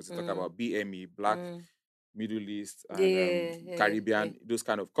 Asian votes. They talk about BME, black, Middle East, and Caribbean, those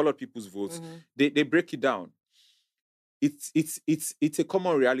kind of colored people's votes. They break it down. It's a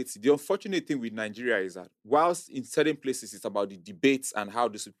common reality. The unfortunate thing with Nigeria is that whilst in certain places it's about the debates and how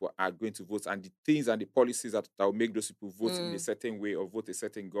those people are going to vote and the things and the policies that will make those people vote in a certain way or vote a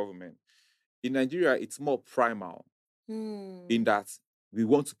certain government, in Nigeria it's more primal in that we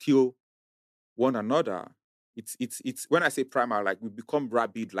want to kill one another. It's when I say primal, like we become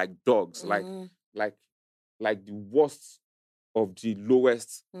rabid like dogs, like the worst of the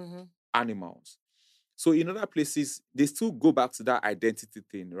lowest animals. So in other places, they still go back to that identity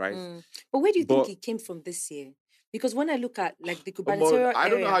thing, right? But where do you think it came from this year? Because when I look at like the gubernatorial I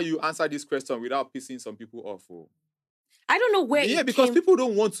don't know area, how you answer this question without pissing some people off. I don't know where it came. Because people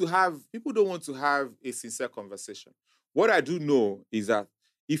don't want to have a sincere conversation. What I do know is that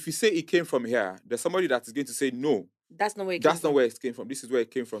if you say it came from here, there's somebody that is going to say no. That's not where it came from. That's not where it came from. This is where it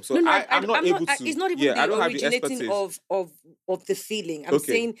came from. So I'm not able to. It's not even the originating of the feeling. I'm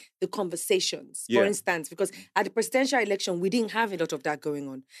saying the conversations. For instance, because at the presidential election, we didn't have a lot of that going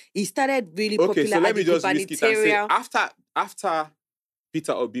on. It started really popular. So let me just risk it and say, after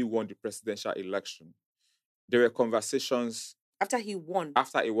Peter Obi won the presidential election, there were conversations. After he won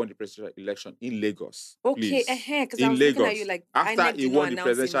the presidential election in Lagos. Okay, because I was looking at you like after he won the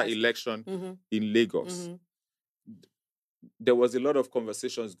presidential election in Lagos. There was a lot of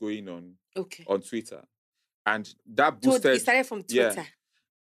conversations going on on Twitter. And that boosted... So it started from Twitter? Yeah,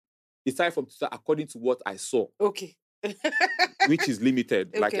 it started from Twitter according to what I saw. Okay. Which is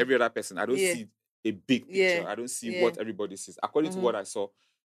limited, like every other person. I don't see a big picture. I don't see what everybody sees. According to what I saw,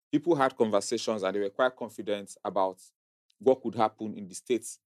 people had conversations and they were quite confident about what could happen in the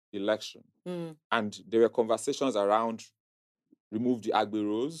state's election. And there were conversations around remove the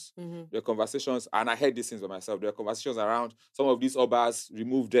Agberos. There were conversations, and I heard these things by myself, there were conversations around some of these Obas,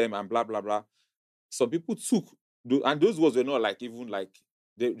 remove them and blah, blah, blah. Some people took, and those words were not like, even like,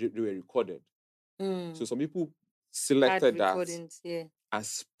 they were recorded. So some people selected that and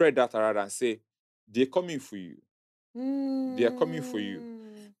spread that around and say, they're coming for you. They're coming for you.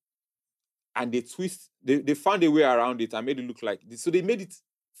 And they found a way around it and made it look like this. So they made it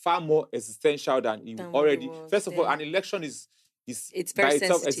far more existential than it already. First of all, an election is by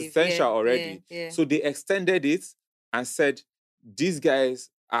itself existential already. So they extended it and said, these guys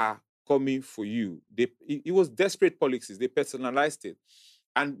are coming for you. It was desperate politics. They personalized it.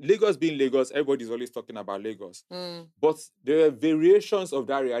 And Lagos being Lagos, everybody's always talking about Lagos. But there are variations of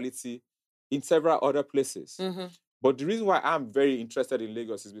that reality in several other places. But the reason why I'm very interested in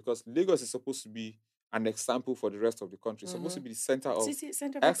Lagos is because Lagos is supposed to be an example for the rest of the country. It's supposed to be the center of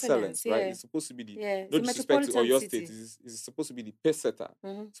excellence, right? It's supposed to be no disrespect to your state. It's supposed to be the pace setter.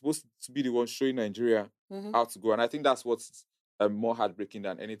 It's supposed to be the one showing Nigeria how to go. And I think that's what's more heartbreaking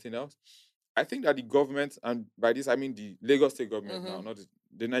than anything else. I think that the government, and by this I mean the Lagos state government now, not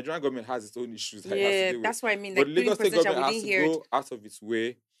the Nigerian government has its own issues that it has to deal with. That's what I mean. But the Lagos state government has to go out of its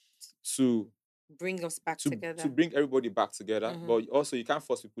way to bring us back together. To bring everybody back together. But also you can't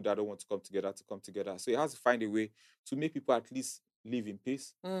force people that don't want to come together. So it has to find a way to make people at least live in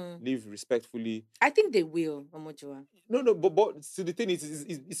peace, live respectfully. I think they will, Omojuwa. No, but so the thing is,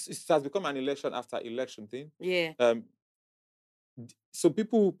 it has become an election after election thing. Yeah. So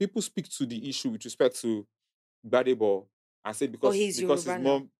people speak to the issue with respect to Gbadebo and say he's Yoruba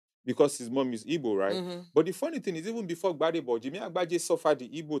now. Because his mom is Igbo, right? Mhm. But the funny thing is, even before Gbadebo, Jimmy Agbaje suffered the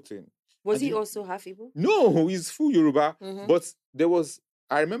Igbo thing. Was And he Jim- also half Igbo? No, he's full Yoruba. Mhm. But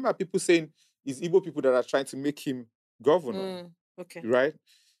I remember people saying it's Igbo people that are trying to make him governor, Okay. right?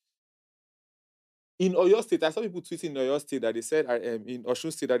 In Oyo State, I saw people tweeting in Oyo State that they said, in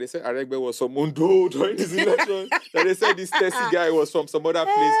Osun State, that they said Aregbe was from Mondo during this election. That they said this Tessie guy was from some other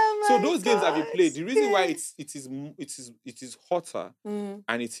place. Oh So my those games have been gosh, played. The reason why yeah. it is hotter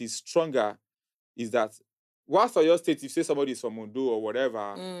and it is stronger is that whilst Oyo State, if you say somebody is from Mondo or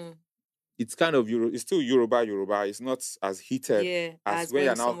whatever, it's kind of it's still Yoruba. It's not as heated as when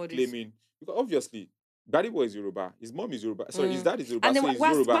you're now claiming, because obviously Gbadebo is Yoruba, his mom is Yoruba, sorry, his dad is Yoruba, And then so he's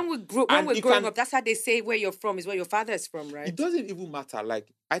Yoruba. when we're growing up, that's how they say where you're from is where your father is from, right? It doesn't even matter.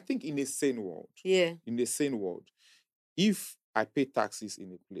 Like, I think in a sane world, if I pay taxes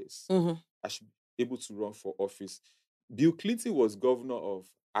in a place, I should be able to run for office. Bill Clinton was governor of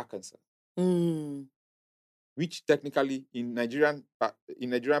Arkansas, which technically in Nigerian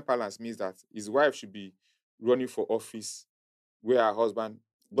parlance means that his wife should be running for office where her husband,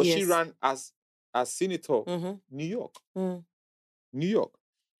 but she ran as senator, New York. New York.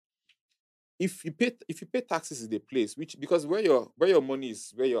 If you pay taxes in the place, which, because where your money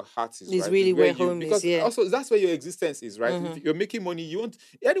is, where your heart is, it's right? really where home because is. Also that's where your existence is, right? If you're making money,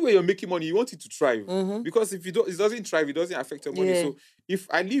 anyway you're making money, you want it to thrive. Because if it doesn't thrive, it doesn't affect your money. So if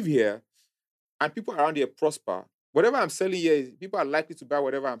I live here and people around here prosper, whatever I'm selling here, people are likely to buy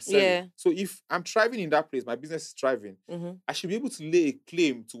whatever I'm selling. Yeah. So if I'm thriving in that place, my business is thriving, I should be able to lay a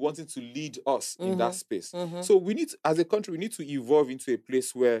claim to wanting to lead us in that space. So we need, as a country, we need to evolve into a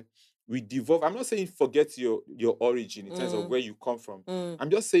place where we devolve. I'm not saying forget your origin in terms of where you come from. I'm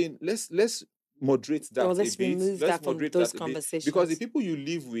just saying let's moderate that a bit. Remove that from those conversations. Because the people you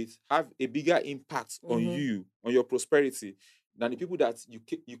live with have a bigger impact on you, on your prosperity, than the people that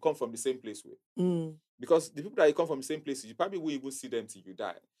you come from the same place with. Because the people that you come from the same places, you probably won't even see them till you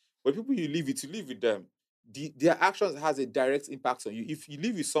die. But people you live with them, their actions has a direct impact on you. If you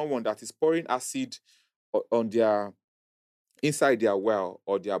live with someone that is pouring acid on inside their well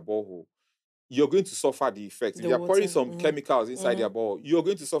or their borehole, you're going to suffer the effects. If they're pouring some chemicals inside their borehole, you're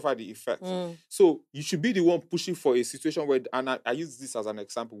going to suffer the effects. So you should be the one pushing for a situation where, and I use this as an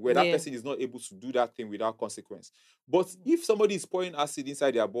example, where that person is not able to do that thing without consequence. But if somebody is pouring acid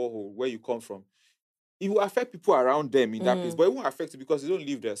inside their borehole where you come from, it will affect people around them in that place, but it won't affect you because you don't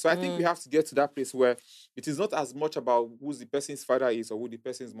live there. So I think we have to get to that place where it is not as much about who the person's father is or who the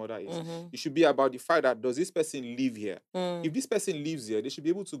person's mother is. It should be about the fact that, does this person live here? If this person lives here, they should be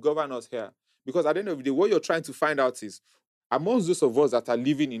able to govern us here. Because at the end of the day, what you're trying to find out is, amongst those of us that are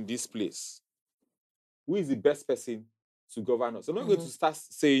living in this place, who is the best person to govern us? I'm not going to start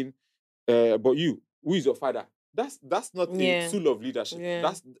saying, but you, who is your father? That's not a tool of leadership.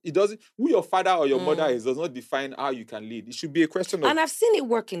 Who your father or your mother is does not define how you can lead. It should be a question of. And I've seen it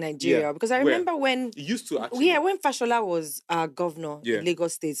work in Nigeria because I remember when it used to actually. when Fashola was governor in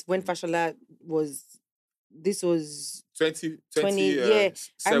Lagos State, when Fashola was, this was 20 I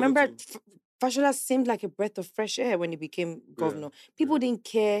remember Fashola seemed like a breath of fresh air when he became governor. People didn't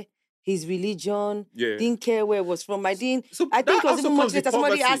care his religion, didn't care where it was from. I think it was even much later.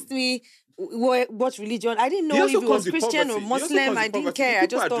 Somebody asked me what religion. I didn't know if it was Christian or Muslim. I didn't care. If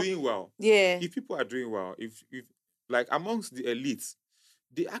people are doing well. If people are doing well, if like amongst the elites,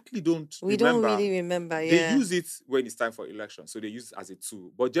 they actually don't We don't really remember, They use it when it's time for election. So they use it as a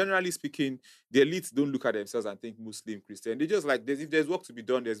tool. But generally speaking, the elites don't look at themselves and think Muslim, Christian. They just like, if there's work to be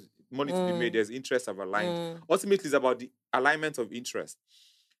done, there's money to be made, there's interests have aligned. Ultimately, it's about the alignment of interest.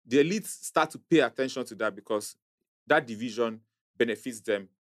 The elites start to pay attention to that because that division benefits them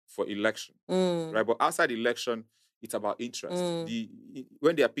for election. Right? But outside election, it's about interest.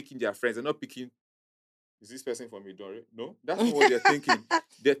 When they are picking their friends, they're not picking, is this person from Midori? No, that's not what they're thinking.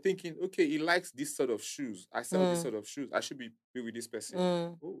 They're thinking, okay, he likes this sort of shoes. I sell this sort of shoes. I should be with this person.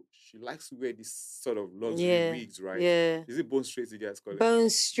 Oh, she likes to wear this sort of luxury wigs, right? Is it bone straight, you guys call it?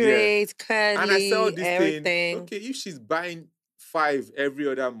 Bone straight, curly, and I sell this everything. thing. Okay, if she's buying 5 every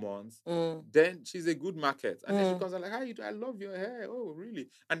other month, then she's a good market. And then she comes and like, how you do? I love your hair. Oh, really?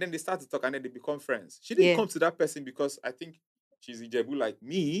 And then they start to talk and then they become friends. She didn't come to that person because I think she's Ijebu like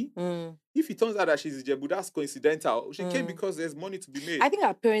me. If it turns out that she's Ijebu, that's coincidental. She came because there's money to be made. I think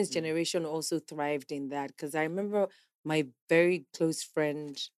our parents' generation also thrived in that, because I remember my very close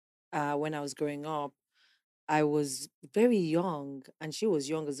friend when I was growing up, I was very young and she was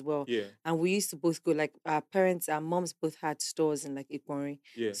young as well. Yeah. And we used to both go, like our moms both had stores in like Ikori.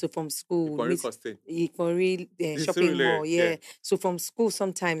 Yeah. So from school, Ikori Costain. Ikori shopping mall. Yeah. So from school,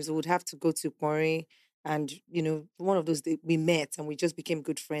 sometimes we would have to go to Ikori. And, one of those days we met and we just became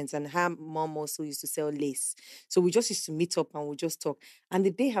good friends. And her mom also used to sell lace. So we just used to meet up and we just talk. And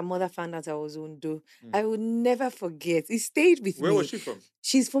the day her mother found out I was Ondo, I would never forget. It stayed with me. Where was she from?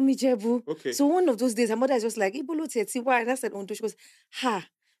 She's from Ijebu. Okay. So one of those days, her mother is just like, Ibolo Teti, why? And I said, Ondo. She goes,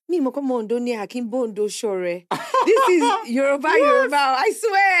 me moko Ondo ni Hakimbo Ondo Shore. This is Yoruba. I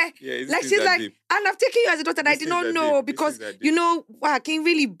swear. Yeah, like she's like, deep. And I've taken you as a daughter and I did not know because, Hakim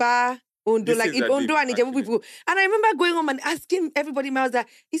really bar Ondo, like Ondo and Ijebu people. And I remember going home and asking everybody in my house that,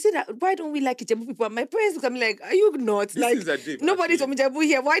 he said, why don't we like Ijebu people? And my parents looked at me like, are you not? This like, is a deep, nobody's from Ijebu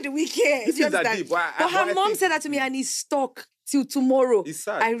here. Why do we care? This is a deep. But her mom said that to me and it's stuck till tomorrow. It's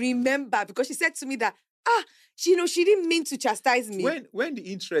sad. I remember because she said to me that, she didn't mean to chastise me. When the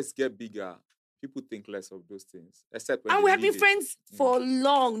interests get bigger, people think less of those things. Except when and we have been friends for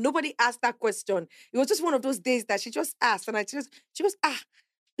long. Nobody asked that question. It was just one of those days that she just asked, and she goes,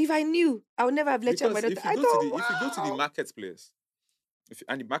 if I knew, I would never have lectured my daughter. If you go to the marketplace,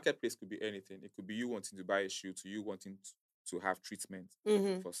 and the marketplace could be anything. It could be you wanting to buy a shoe to you wanting to have treatment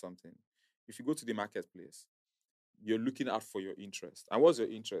for something. If you go to the marketplace, you're looking out for your interest. And what's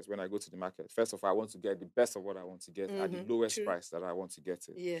your interest when I go to the market? First of all, I want to get the best of what I want to get at the lowest price that I want to get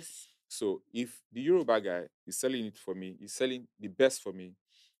it. Yes. So if the Yoruba guy is selling it for me, he's selling the best for me,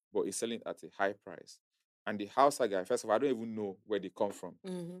 but he's selling it at a high price. And the Hausa guy, first of all, I don't even know where they come from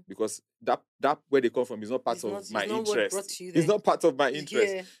because that where they come from is not part of my interest. It's not part of my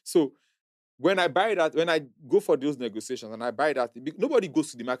interest. Yeah. So when I buy that, when I go for those negotiations and I buy that, nobody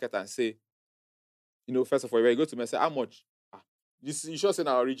goes to the market and say, first of all, when you go to me and say, how much? You sure say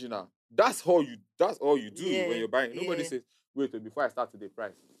now original. That's all you do when you're buying. Nobody says, wait, before I start with the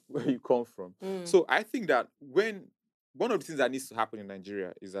price, where you come from. So I think that one of the things that needs to happen in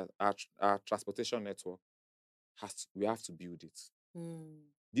Nigeria is that our transportation network we have to build it.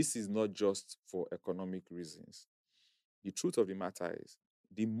 This is not just for economic reasons. The truth of the matter is,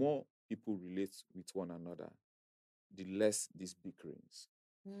 the more people relate with one another, the less these bickerings.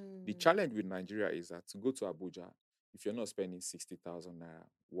 The challenge with Nigeria is that to go to Abuja, if you're not spending 60,000 naira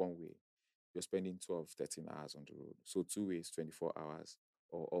one way, you're spending 12, 13 hours on the road. So 2 ways, 24 hours,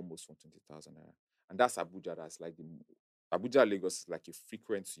 or almost 120,000 naira. And that's Abuja. That's like Abuja Lagos is like a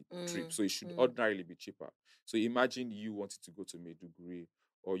frequency trip, so it should ordinarily be cheaper. So imagine you wanted to go to Maiduguri,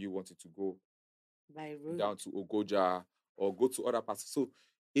 or you wanted to go by road down to Ogoja, or go to other parts. So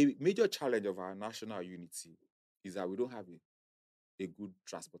a major challenge of our national unity is that we don't have a good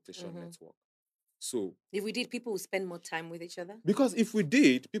transportation network. So if we did, people would spend more time with each other. Because if we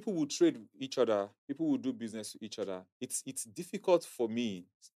did, people would trade with each other. People would do business with each other. It's difficult for me,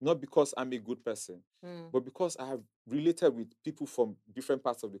 not because I'm a good person, but because I have related with people from different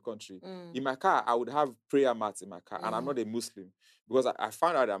parts of the country. In my car, I would have prayer mats in my car, and I'm not a Muslim, because I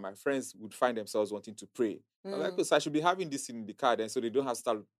found out that my friends would find themselves wanting to pray. I'm like, so I should be having this in the car then, so they don't have to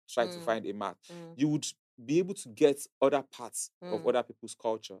start trying to find a mat. You would be able to get other parts of other people's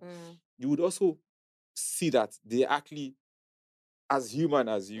culture. You would also see that they actually, as human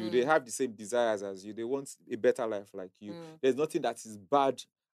as you, they have the same desires as you. They want a better life like you. There's nothing that is bad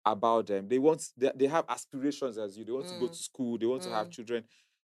about them. They have aspirations as you. They want to go to school. They want to have children.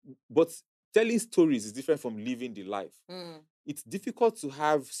 But telling stories is different from living the life. It's difficult to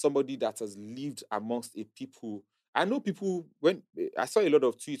have somebody that has lived amongst a people. I know people, when I saw a lot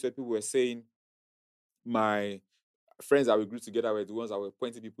of tweets where people were saying, my friends that we grew together were the ones that were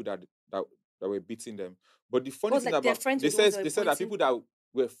pointing people that were beating them. But the funny thing about they said that people that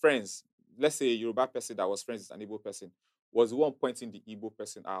were friends, let's say a Yoruba person that was friends with an Igbo person, was the one pointing the Igbo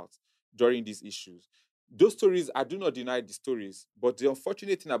person out during these issues. Those stories, I do not deny the stories, but the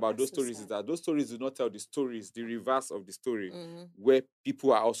unfortunate thing about those stories is that those stories do not tell the stories, the reverse of the story, where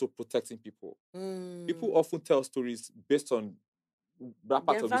people are also protecting people. People often tell stories based on that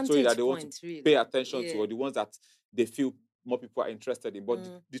part of the story that they want to pay attention to, or the ones that they feel more people are interested in. But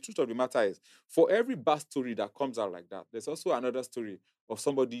the truth of the matter is, for every bad story that comes out like that, there's also another story of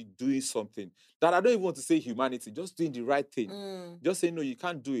somebody doing something that I don't even want to say humanity, just doing the right thing. Just saying, no, you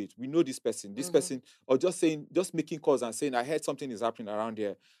can't do it. We know this person, or just making calls and saying, I heard something is happening around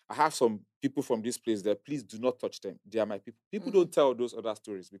here. I have some people from this place there. Please do not touch them. They are my people. People don't tell those other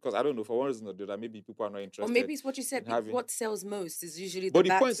stories because I don't know, for one reason or the other, maybe people are not interested. Or maybe it's what you said, what sells most is usually but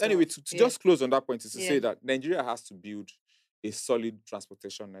the point, stuff. anyway, to just close on that point is to say that Nigeria has to build a solid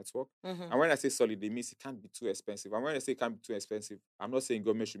transportation network. And when I say solid, it means it can't be too expensive. And when I say it can't be too expensive, I'm not saying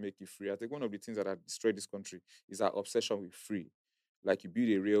government should make it free. I think one of the things that have destroyed this country is our obsession with free. Like, you build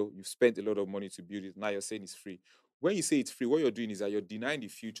a rail, you've spent a lot of money to build it, now you're saying it's free. When you say it's free, what you're doing is that you're denying the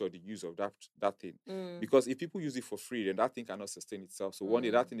future, the use of that thing. Because if people use it for free, then that thing cannot sustain itself. So one day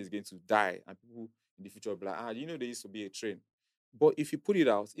that thing is going to die, and people in the future will be like, there used to be a train. But if you put it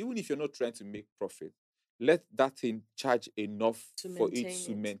out, even if you're not trying to make profit, let that thing charge enough for it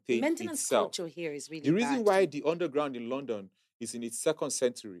to maintain Maintenance itself. culture here is really The reason bad why too. the underground in London is in its second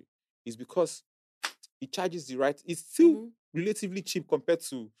century is because it charges the right. It's still relatively cheap compared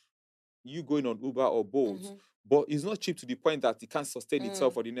to you going on Uber or Bolt, but it's not cheap to the point that it can't sustain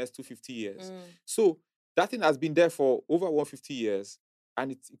itself for the next 250 years. So that thing has been there for over 150 years,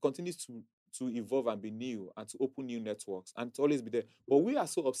 and it continues to evolve and be new and to open new networks and to always be there. But we are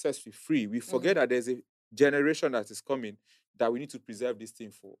so obsessed with free, we forget that there's a generation that is coming that we need to preserve this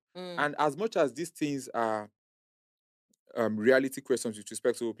thing for. And as much as these things are reality questions with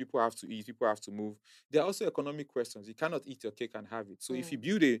respect to people have to eat, people have to move, there are also economic questions. You cannot eat your cake and have it. So if you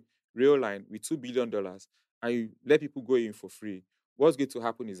build a rail line with $2 billion and you let people go in for free, what's going to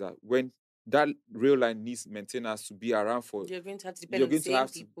happen is that when that rail line needs maintenance to be around for, you're going to have to depend on the same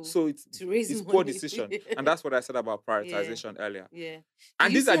people so to raise it's money. poor decision. And that's what I said about prioritization earlier. Yeah.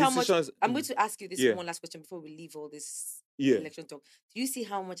 And these are decisions. I'm going to ask you this one last question before we leave all this election talk. Do you see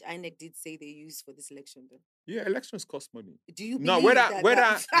how much INEC did say they used for this election though? Yeah, elections cost money. Do you believe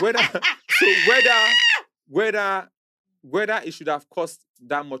whether it should have cost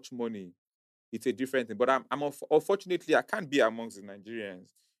that much money, it's a different thing. But unfortunately, I can't be amongst the Nigerians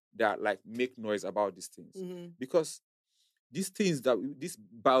that like make noise about these things, because these things these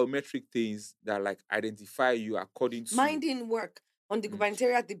biometric things that like identify you according to minding work on the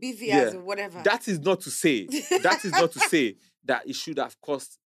gubernatorial, the BVRs or whatever. That is not to say that it should have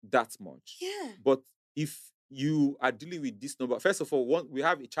cost that much. Yeah. But if you are dealing with this number, first of all, we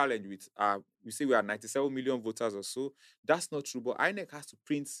have a challenge with we say we are 97 million voters or so. That's not true. But INEC has to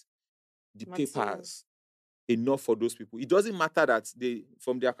print the papers enough for those people. It doesn't matter that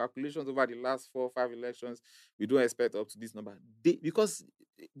from their calculations over the last 4 or 5 elections, we don't expect up to this number. Because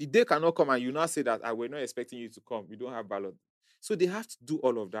the day cannot come and you now say that we're not expecting you to come. We don't have ballot. So they have to do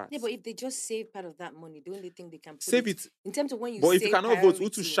all of that. Yeah, but if they just save part of that money, the only thing they can put save it in terms of when you. But if you cannot vote, who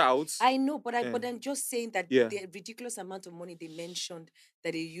to shout? I know, but I'm just saying that the ridiculous amount of money they mentioned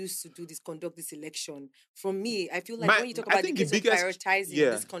that they used to conduct this election. From me, I feel like when you talk about the case of prioritizing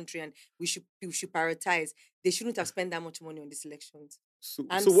this country and we should prioritize, they shouldn't have spent that much money on these elections. So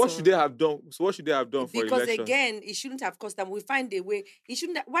what should they have done? So what should they have done for elections? Because again, it shouldn't have cost them. We find a way. It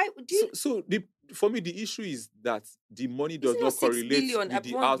shouldn't. Why do you? For me, the issue is that the money does not correlate with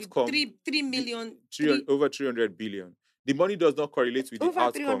the outcome. 3 million, over 300 billion. The money does not correlate with the outcome.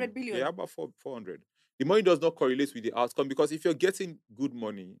 Over 300 billion. Yeah, about 400. The money does not correlate with the outcome, because if you're getting good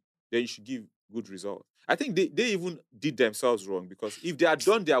money, then you should give good results. I think they even did themselves wrong, because if they had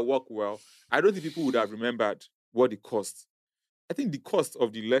done their work well, I don't think people would have remembered what it cost. I think the cost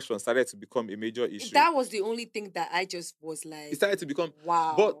of the election started to become a major issue. That was the only thing that I just was like, it started to become,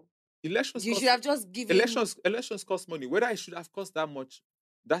 wow. But elections should have just given elections cost money. Whether it should have cost that much,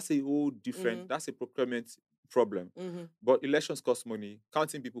 that's a whole different, that's a procurement problem. But elections cost money,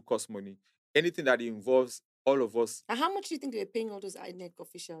 counting people cost money. Anything that involves all of us. And how much do you think they were paying all those INEC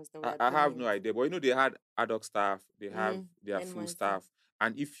officials that were I have no idea. But they had ad hoc staff, they have their full staff.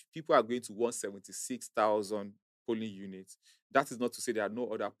 And if people are going to 176,000 polling units, that is not to say there are no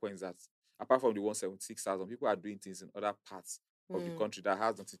other points that, apart from the 176,000, people are doing things in other parts of the country that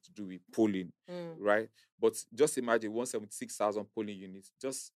has nothing to do with polling, right? But just imagine 176,000 polling units.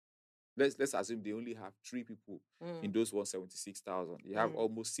 Just let's assume they only have 3 people in those 176,000. You have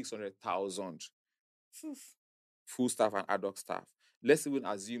almost 600,000 full staff and ad hoc staff. Let's even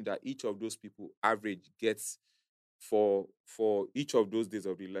assume that each of those people average gets for each of those days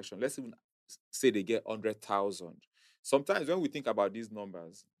of the election. Let's even say they get 100,000. Sometimes when we think about these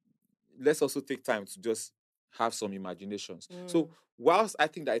numbers, let's also take time to just have some imaginations. So whilst I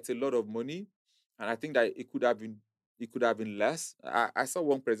think that it's a lot of money, and I think that it could have been less, I saw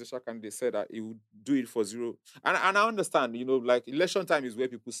one presidential candidate say that he would do it for zero. And I understand, like election time is where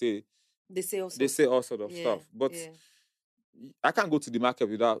people say they say all sorts of stuff. But I can't go to the market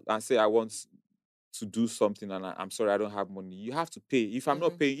and say I want to do something and I'm sorry, I don't have money. You have to pay. If I'm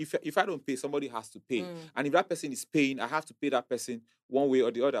not paying, if I don't pay, somebody has to pay. And if that person is paying, I have to pay that person one way or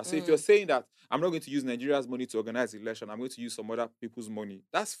the other. So if you're saying that I'm not going to use Nigeria's money to organize the election, I'm going to use some other people's money,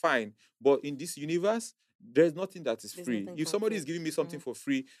 that's fine. But in this universe, there's nothing that is There's free. nothing If somebody is comfort. giving me something for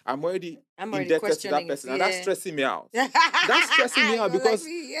free, I'm already indebted to that questioning it, person, and that's yeah. stressing me out. That's stressing me out You're because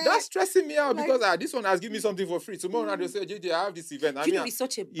like me, yeah. that's stressing me out Like- because this one has given me something for free. Tomorrow now they say, JJ, I have this event. Do you know it's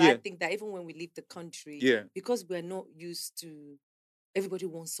such a bad thing that even when we leave the country, Yeah. because we're not used to, everybody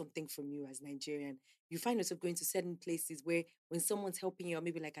wants something from you as Nigerian. You find yourself going to certain places where when someone's helping you, or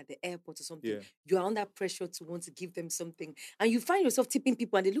maybe like at the airport or something, Yeah. you are under pressure to want to give them something. And you find yourself tipping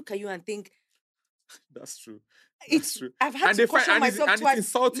people and they look at you and think, That's true. it's true. I've had And to they find caution myself it's twice.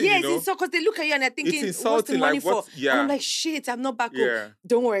 insulting, Yeah, you it's know. insulting because they look at you and they're thinking, It's what's the insulting, money like, what- for? yeah. And I'm like, shit, I'm not back home. Yeah.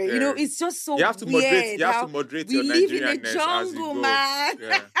 Don't worry. You know, Yeah. it's just so You have to weird. moderate. You have how to moderate we your live in a Nigerianness as you jungle, go. man.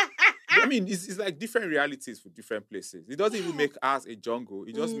 Yeah. I mean, it's like different realities for different places. It doesn't even make us a jungle.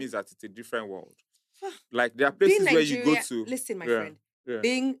 It just means that it's a different world. Like there are places where you go to. Listen, my Yeah. friend. Yeah.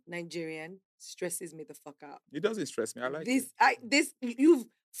 Being Nigerian stresses me the fuck out. It doesn't stress me. I like this. it. You've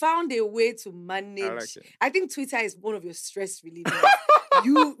found a way to manage. I like it. I think Twitter is one of your stress relievers. I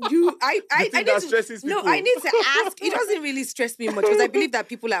need that to, stresses no, people? I need to ask. It doesn't really stress me much because I believe that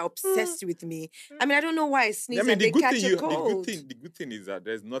people are obsessed with me. I mean, I don't know why I sneeze I mean, and they catch a cold. the good thing is that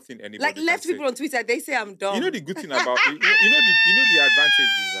there's nothing anybody Like can left say. people on Twitter, they say I'm dumb. You know the good thing about you know the advantage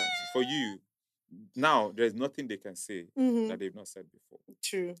is that for you now there's nothing they can say that they've not said before.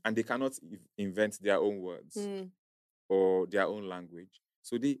 True. And they cannot invent their own words or their own language.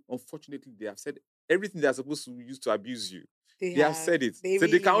 So unfortunately they have said everything they're supposed to use to abuse you. They have said it. They so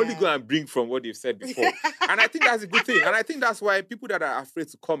they really can only have. go and bring from what they've said before. And I think that's a good thing. And I think that's why people that are afraid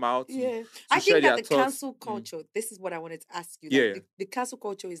to come out to I share think their that the thoughts, cancel culture, this is what I wanted to ask you. Yeah. The cancel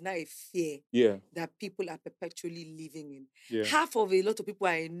culture is now a fear Yeah. that people are perpetually living in. Yeah. Half of a lot of people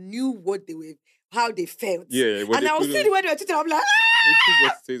I knew what they were, how they felt. Yeah. And I was seeing the way they were tweeting, I'm like,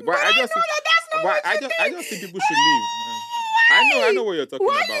 But I just think people should leave. I know what you're talking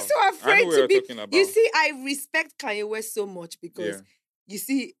why about. are you so I afraid know what to you're be? talking about. You see, I respect Kanye West so much because, you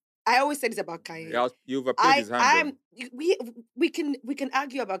see, I always said this about Kanye. Yeah, you overplayed his hand. We can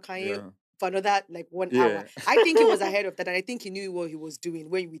argue about Kanye for another like 1 Yeah. hour. I think he was ahead of that, and I think he knew what he was doing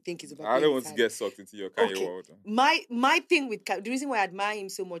when we think he's overplaying I don't want his to hand. get sucked into your Kanye world. My thing with the reason why I admire him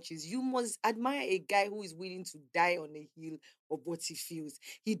so much is you must admire a guy who is willing to die on the hill of what he feels.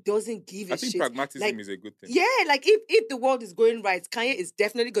 He doesn't give a shit. I think pragmatism is a good thing. Yeah, like if the world is going right, Kanye is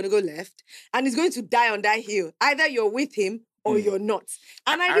definitely going to go left, and he's going to die on that hill. Either you're with him or you're not.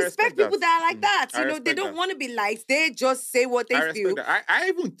 And I respect people that are like that. You know, they don't want to be liked. They just say what they feel. That. I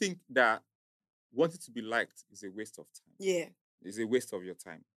even think that wanting to be liked is a waste of time. Yeah. It's a waste of your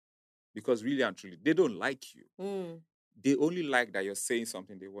time. Because really and truly, they don't like you. They only like that you're saying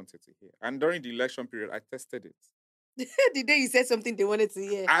something they wanted to hear. And during the election period, I tested it. The day you said something they wanted to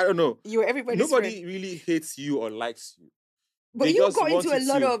hear. I don't know. You were everybody's Nobody friend. really hates you or likes you. But They you just got into a want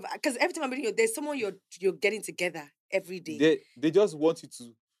lot you to- of, because every time I'm meeting you, there's someone you're getting together every day. They just want you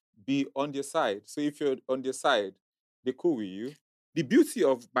to be on their side. So if you're on their side, they're cool with you. The beauty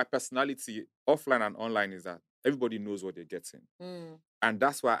of my personality, offline and online, is that everybody knows what they're getting. And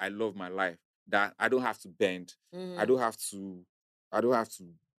that's why I love my life. That I don't have to bend. I don't have to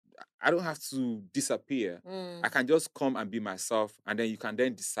disappear. I can just come and be myself, and then you can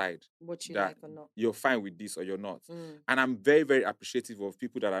then decide What you that like or not. you're fine with this or you're not. And I'm very, very appreciative of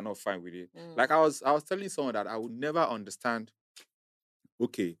people that are not fine with it. Like I was telling someone that I would never understand,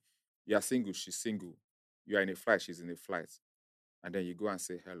 okay, you're single, she's single. You are in a flight, she's in a flight. And then you go and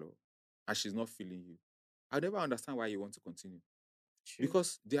say hello. And she's not feeling you. I'll never understand why you want to continue. True.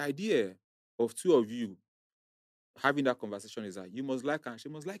 Because the idea of two of you having that conversation is that you must like her and she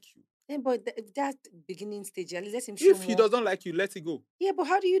must like you. Yeah, but that beginning stage, let him show If he more. doesn't like you, let it go. Yeah, but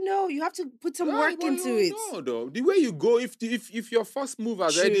how do you know? You have to put some work into it. No, though. The way you go, if your first move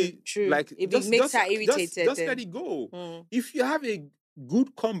has already True. like If it makes her irritated, just then- let it go. If you have a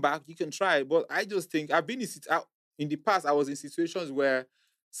good comeback, you can try. But I just think I've been in the past. I was in situations where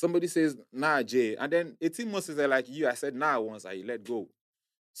somebody says, "Nah, Jay," and then 18 months later, like you, I said, "Nah," once I let go.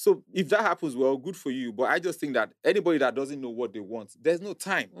 So if that happens, well, good for you. But I just think that anybody that doesn't know what they want, there's no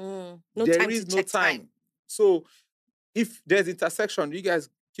time. There is no time. So if there's intersection, you guys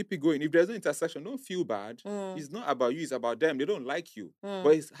keep it going. If there's no intersection, don't feel bad. It's not about you, it's about them. They don't like you. But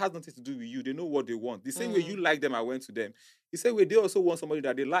it has nothing to do with you. They know what they want. The same way you like them, I went to them. The same way they also want somebody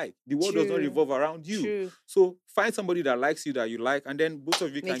that they like. The world does not True. revolve around you. True. So find somebody that likes you, that you like, and then both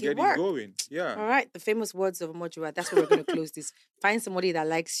of you Make can it get work. it going. Yeah. All right, the famous words of Omojuwa. That's where we're going to close this. Find somebody that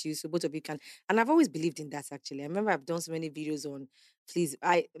likes you so both of you can. And I've always believed in that, actually. I remember I've done so many videos on please,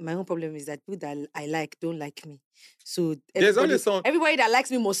 my own problem is that people that I like don't like me. So There's always everybody that likes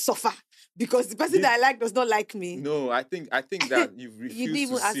me must suffer because the person that I like does not like me. No, I think that you've refused You didn't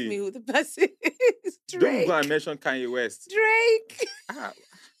even to ask see. me who the person is. Drake. Don't go and mention Kanye West. Drake.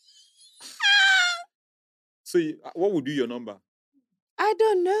 So what would be your number? I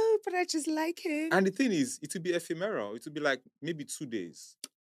don't know, but I just like him. And the thing is, it will be ephemeral. It will be like maybe 2 days.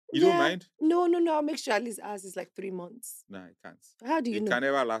 You don't mind? No. I'll make sure at least ours is like 3 months. No, it can't. How do you know? It can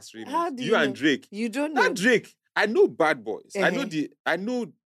never last 3 months. How do you and know? Drake. You don't know. Not Drake. I know bad boys. Uh-huh. I know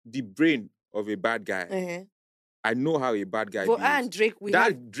the brain of a bad guy. Uh-huh. I know how a bad guy But behaves. and Drake,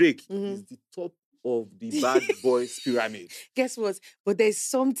 Drake is the top of the bad boys pyramid. Guess what? But there's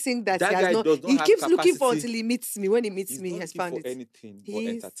something that he has not. He keeps looking for until he meets me. When he meets me, he has found it. Anything but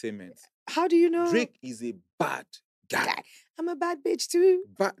entertainment. How do you know? Drake is a bad guy. I'm a bad bitch too.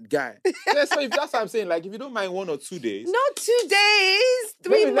 Bad guy. Yeah, so if that's what I'm saying, like if you don't mind 1 or 2 days. Not 2 days,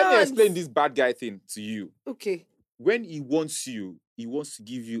 3 months. Let me explain this bad guy thing to you. Okay. When he wants you, he wants to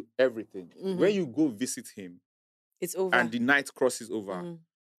give you everything. Mm-hmm. When you go visit him, it's over. And the night crosses over. Mm-hmm.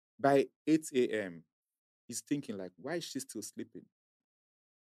 By 8 a.m., he's thinking like, why is she still sleeping?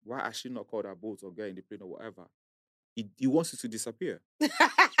 Why has she not called her boat or get in the plane or whatever? He wants you to disappear.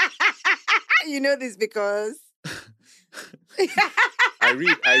 You know this because I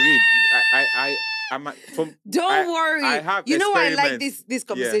read. Don't worry. I have you know why I like this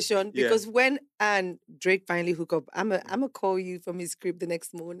conversation? Yeah, because when Drake finally hook up, I'm gonna call you from his crib the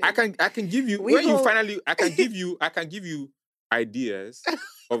next morning. I can give you I can give you ideas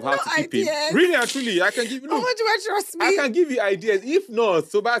of how to keep him. Really and truly, I can give you. How much do I trust me? I can give you ideas. If not,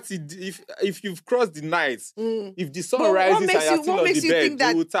 so that's it. If you've crossed the night, if the sun rises and you're still on the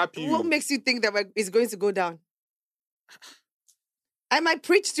bed, we will tap you. What makes you think that it's going to go down? I might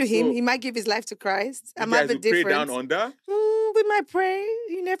preach to him. He might give his life to Christ. I might be different. Pray down under? We might pray.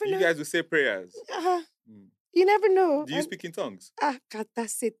 You never know. You guys will say prayers. You never know. Do you speak in tongues?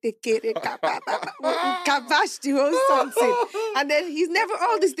 Kabash the whole song. And then he's never,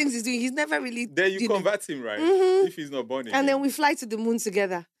 all these things he's doing, he's never really... Then you convert him, right? Mm-hmm. If he's not born again. And then we fly to the moon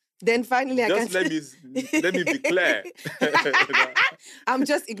together. Then finally let me be clear. I'm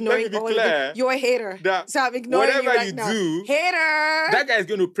just ignoring all of you. You're a hater. So I'm ignoring you right now. Whatever you do, hater. That guy is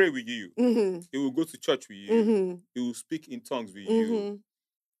going to pray with you. Mm-hmm. He will go to church with you. Mm-hmm. He will speak in tongues with you.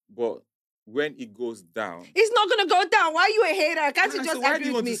 But when it goes down... It's not going to go down. Why are you a hater? Can't you just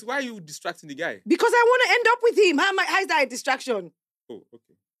agree with me? Why are you distracting the guy? Because I want to end up with him. How is that a distraction? Oh,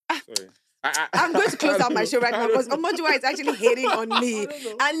 okay. Sorry. I'm going to close out my show right now because Omojuwa is actually hating on me.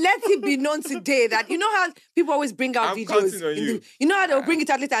 And let it be known today that, you know how people always bring out videos? You know how they'll bring it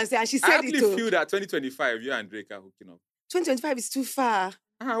out later and say, and she said it too. I feel that 2025, you and Drake are hooking up. 2025 is too far.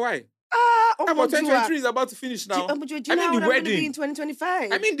 Why? But 2023 is about to finish now. Do you know how old I'm going to be in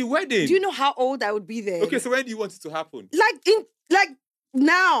 2025? I mean the wedding. Do you know how old I would be then? Okay, so when do you want it to happen? Like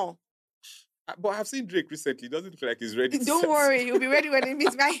now. But I've seen Drake recently. It doesn't look like he's ready. Don't worry, he'll be ready when he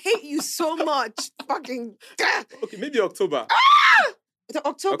meets me. I hate you so much. Fucking. Okay, maybe October.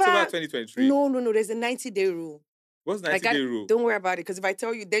 October 2023. No. There's a 90-day rule. What's 90-day rule? Don't worry about it, because if I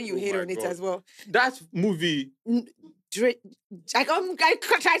tell you, then you hate on it as well. That movie. Drake. I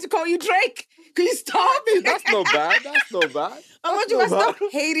tried to call you Drake. Can you stop? That's not bad. I want you to stop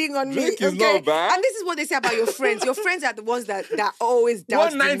hating on Drake me. Is not bad. And this is what they say about your friends. Your friends are the ones that always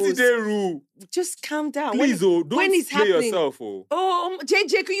doubt the most. 90-day rule. Just calm down. Please, don't play yourself.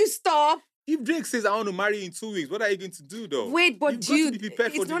 JJ, can you stop? If Drake says, I want to marry you in 2 weeks, what are you going to do, though? Wait, but dude,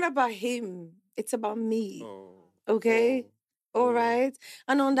 it's not about him. It's about me. Okay? All right.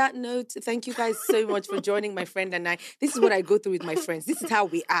 And on that note, thank you guys so much for joining my friend and I. This is what I go through with my friends. This is how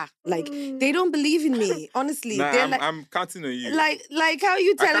we are. Like, they don't believe in me. Honestly. Nah, I'm counting on you. Like how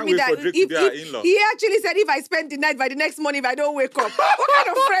you telling me that he actually said if I spend the night, by the next morning, if I don't wake up, what kind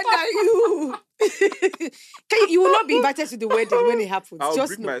of friend are you? You will not be invited to the wedding when it happens.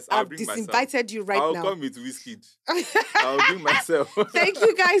 I've disinvited you right now. I'll come with whiskey. I'll bring myself. Thank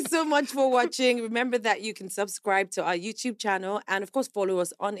you guys so much for watching. Remember that you can subscribe to our YouTube channel and, of course, follow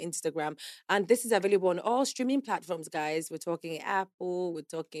us on Instagram. And this is available on all streaming platforms, guys. We're talking Apple, we're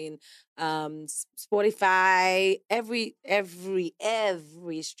talking Spotify, every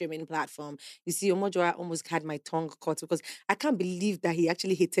streaming platform. You see, Omojuwa almost had my tongue cut because I can't believe that he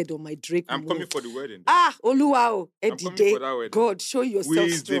actually hated on my Drake. I'm coming for the wedding. Oluwao, I'm coming for that wedding. God, show yourself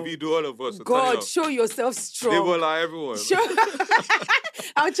strong. David, all of us. God, show yourself strong. Debola, everyone.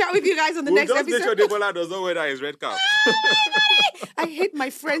 I'll chat with you guys on the next episode. Just make sure Debola does not wear that his red cap. I hate my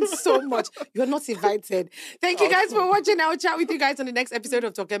friends so much. You're not invited. Thank you guys for watching. I'll chat with you guys on the next episode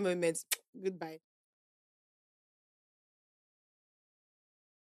of Talking Moments. Goodbye.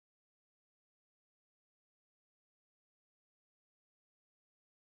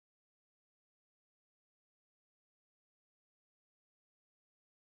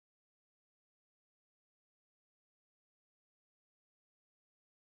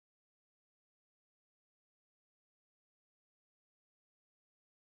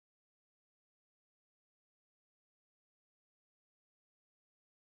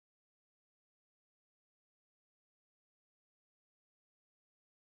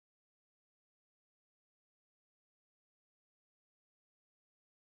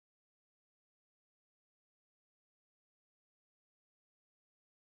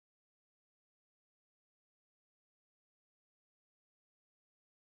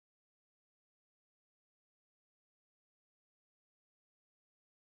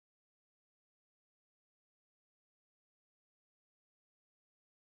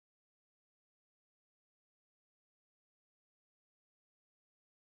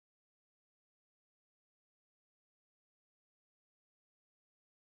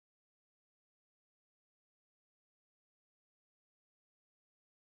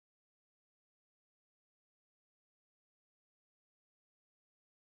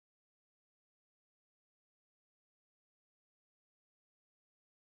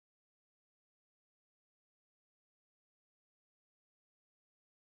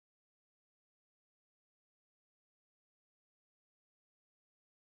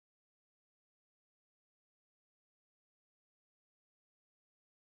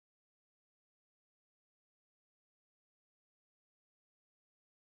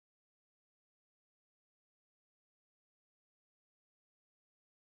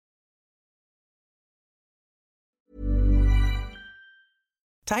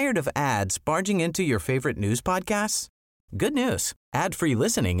 Tired of ads barging into your favorite news podcasts? Good news. Ad-free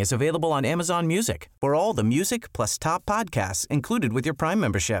listening is available on Amazon Music for all the music plus top podcasts included with your Prime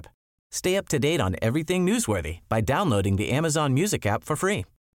membership. Stay up to date on everything newsworthy by downloading the Amazon Music app for free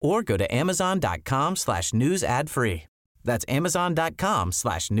or go to amazon.com/news ad free. That's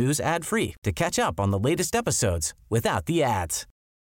amazon.com/news ad free to catch up on the latest episodes without the ads.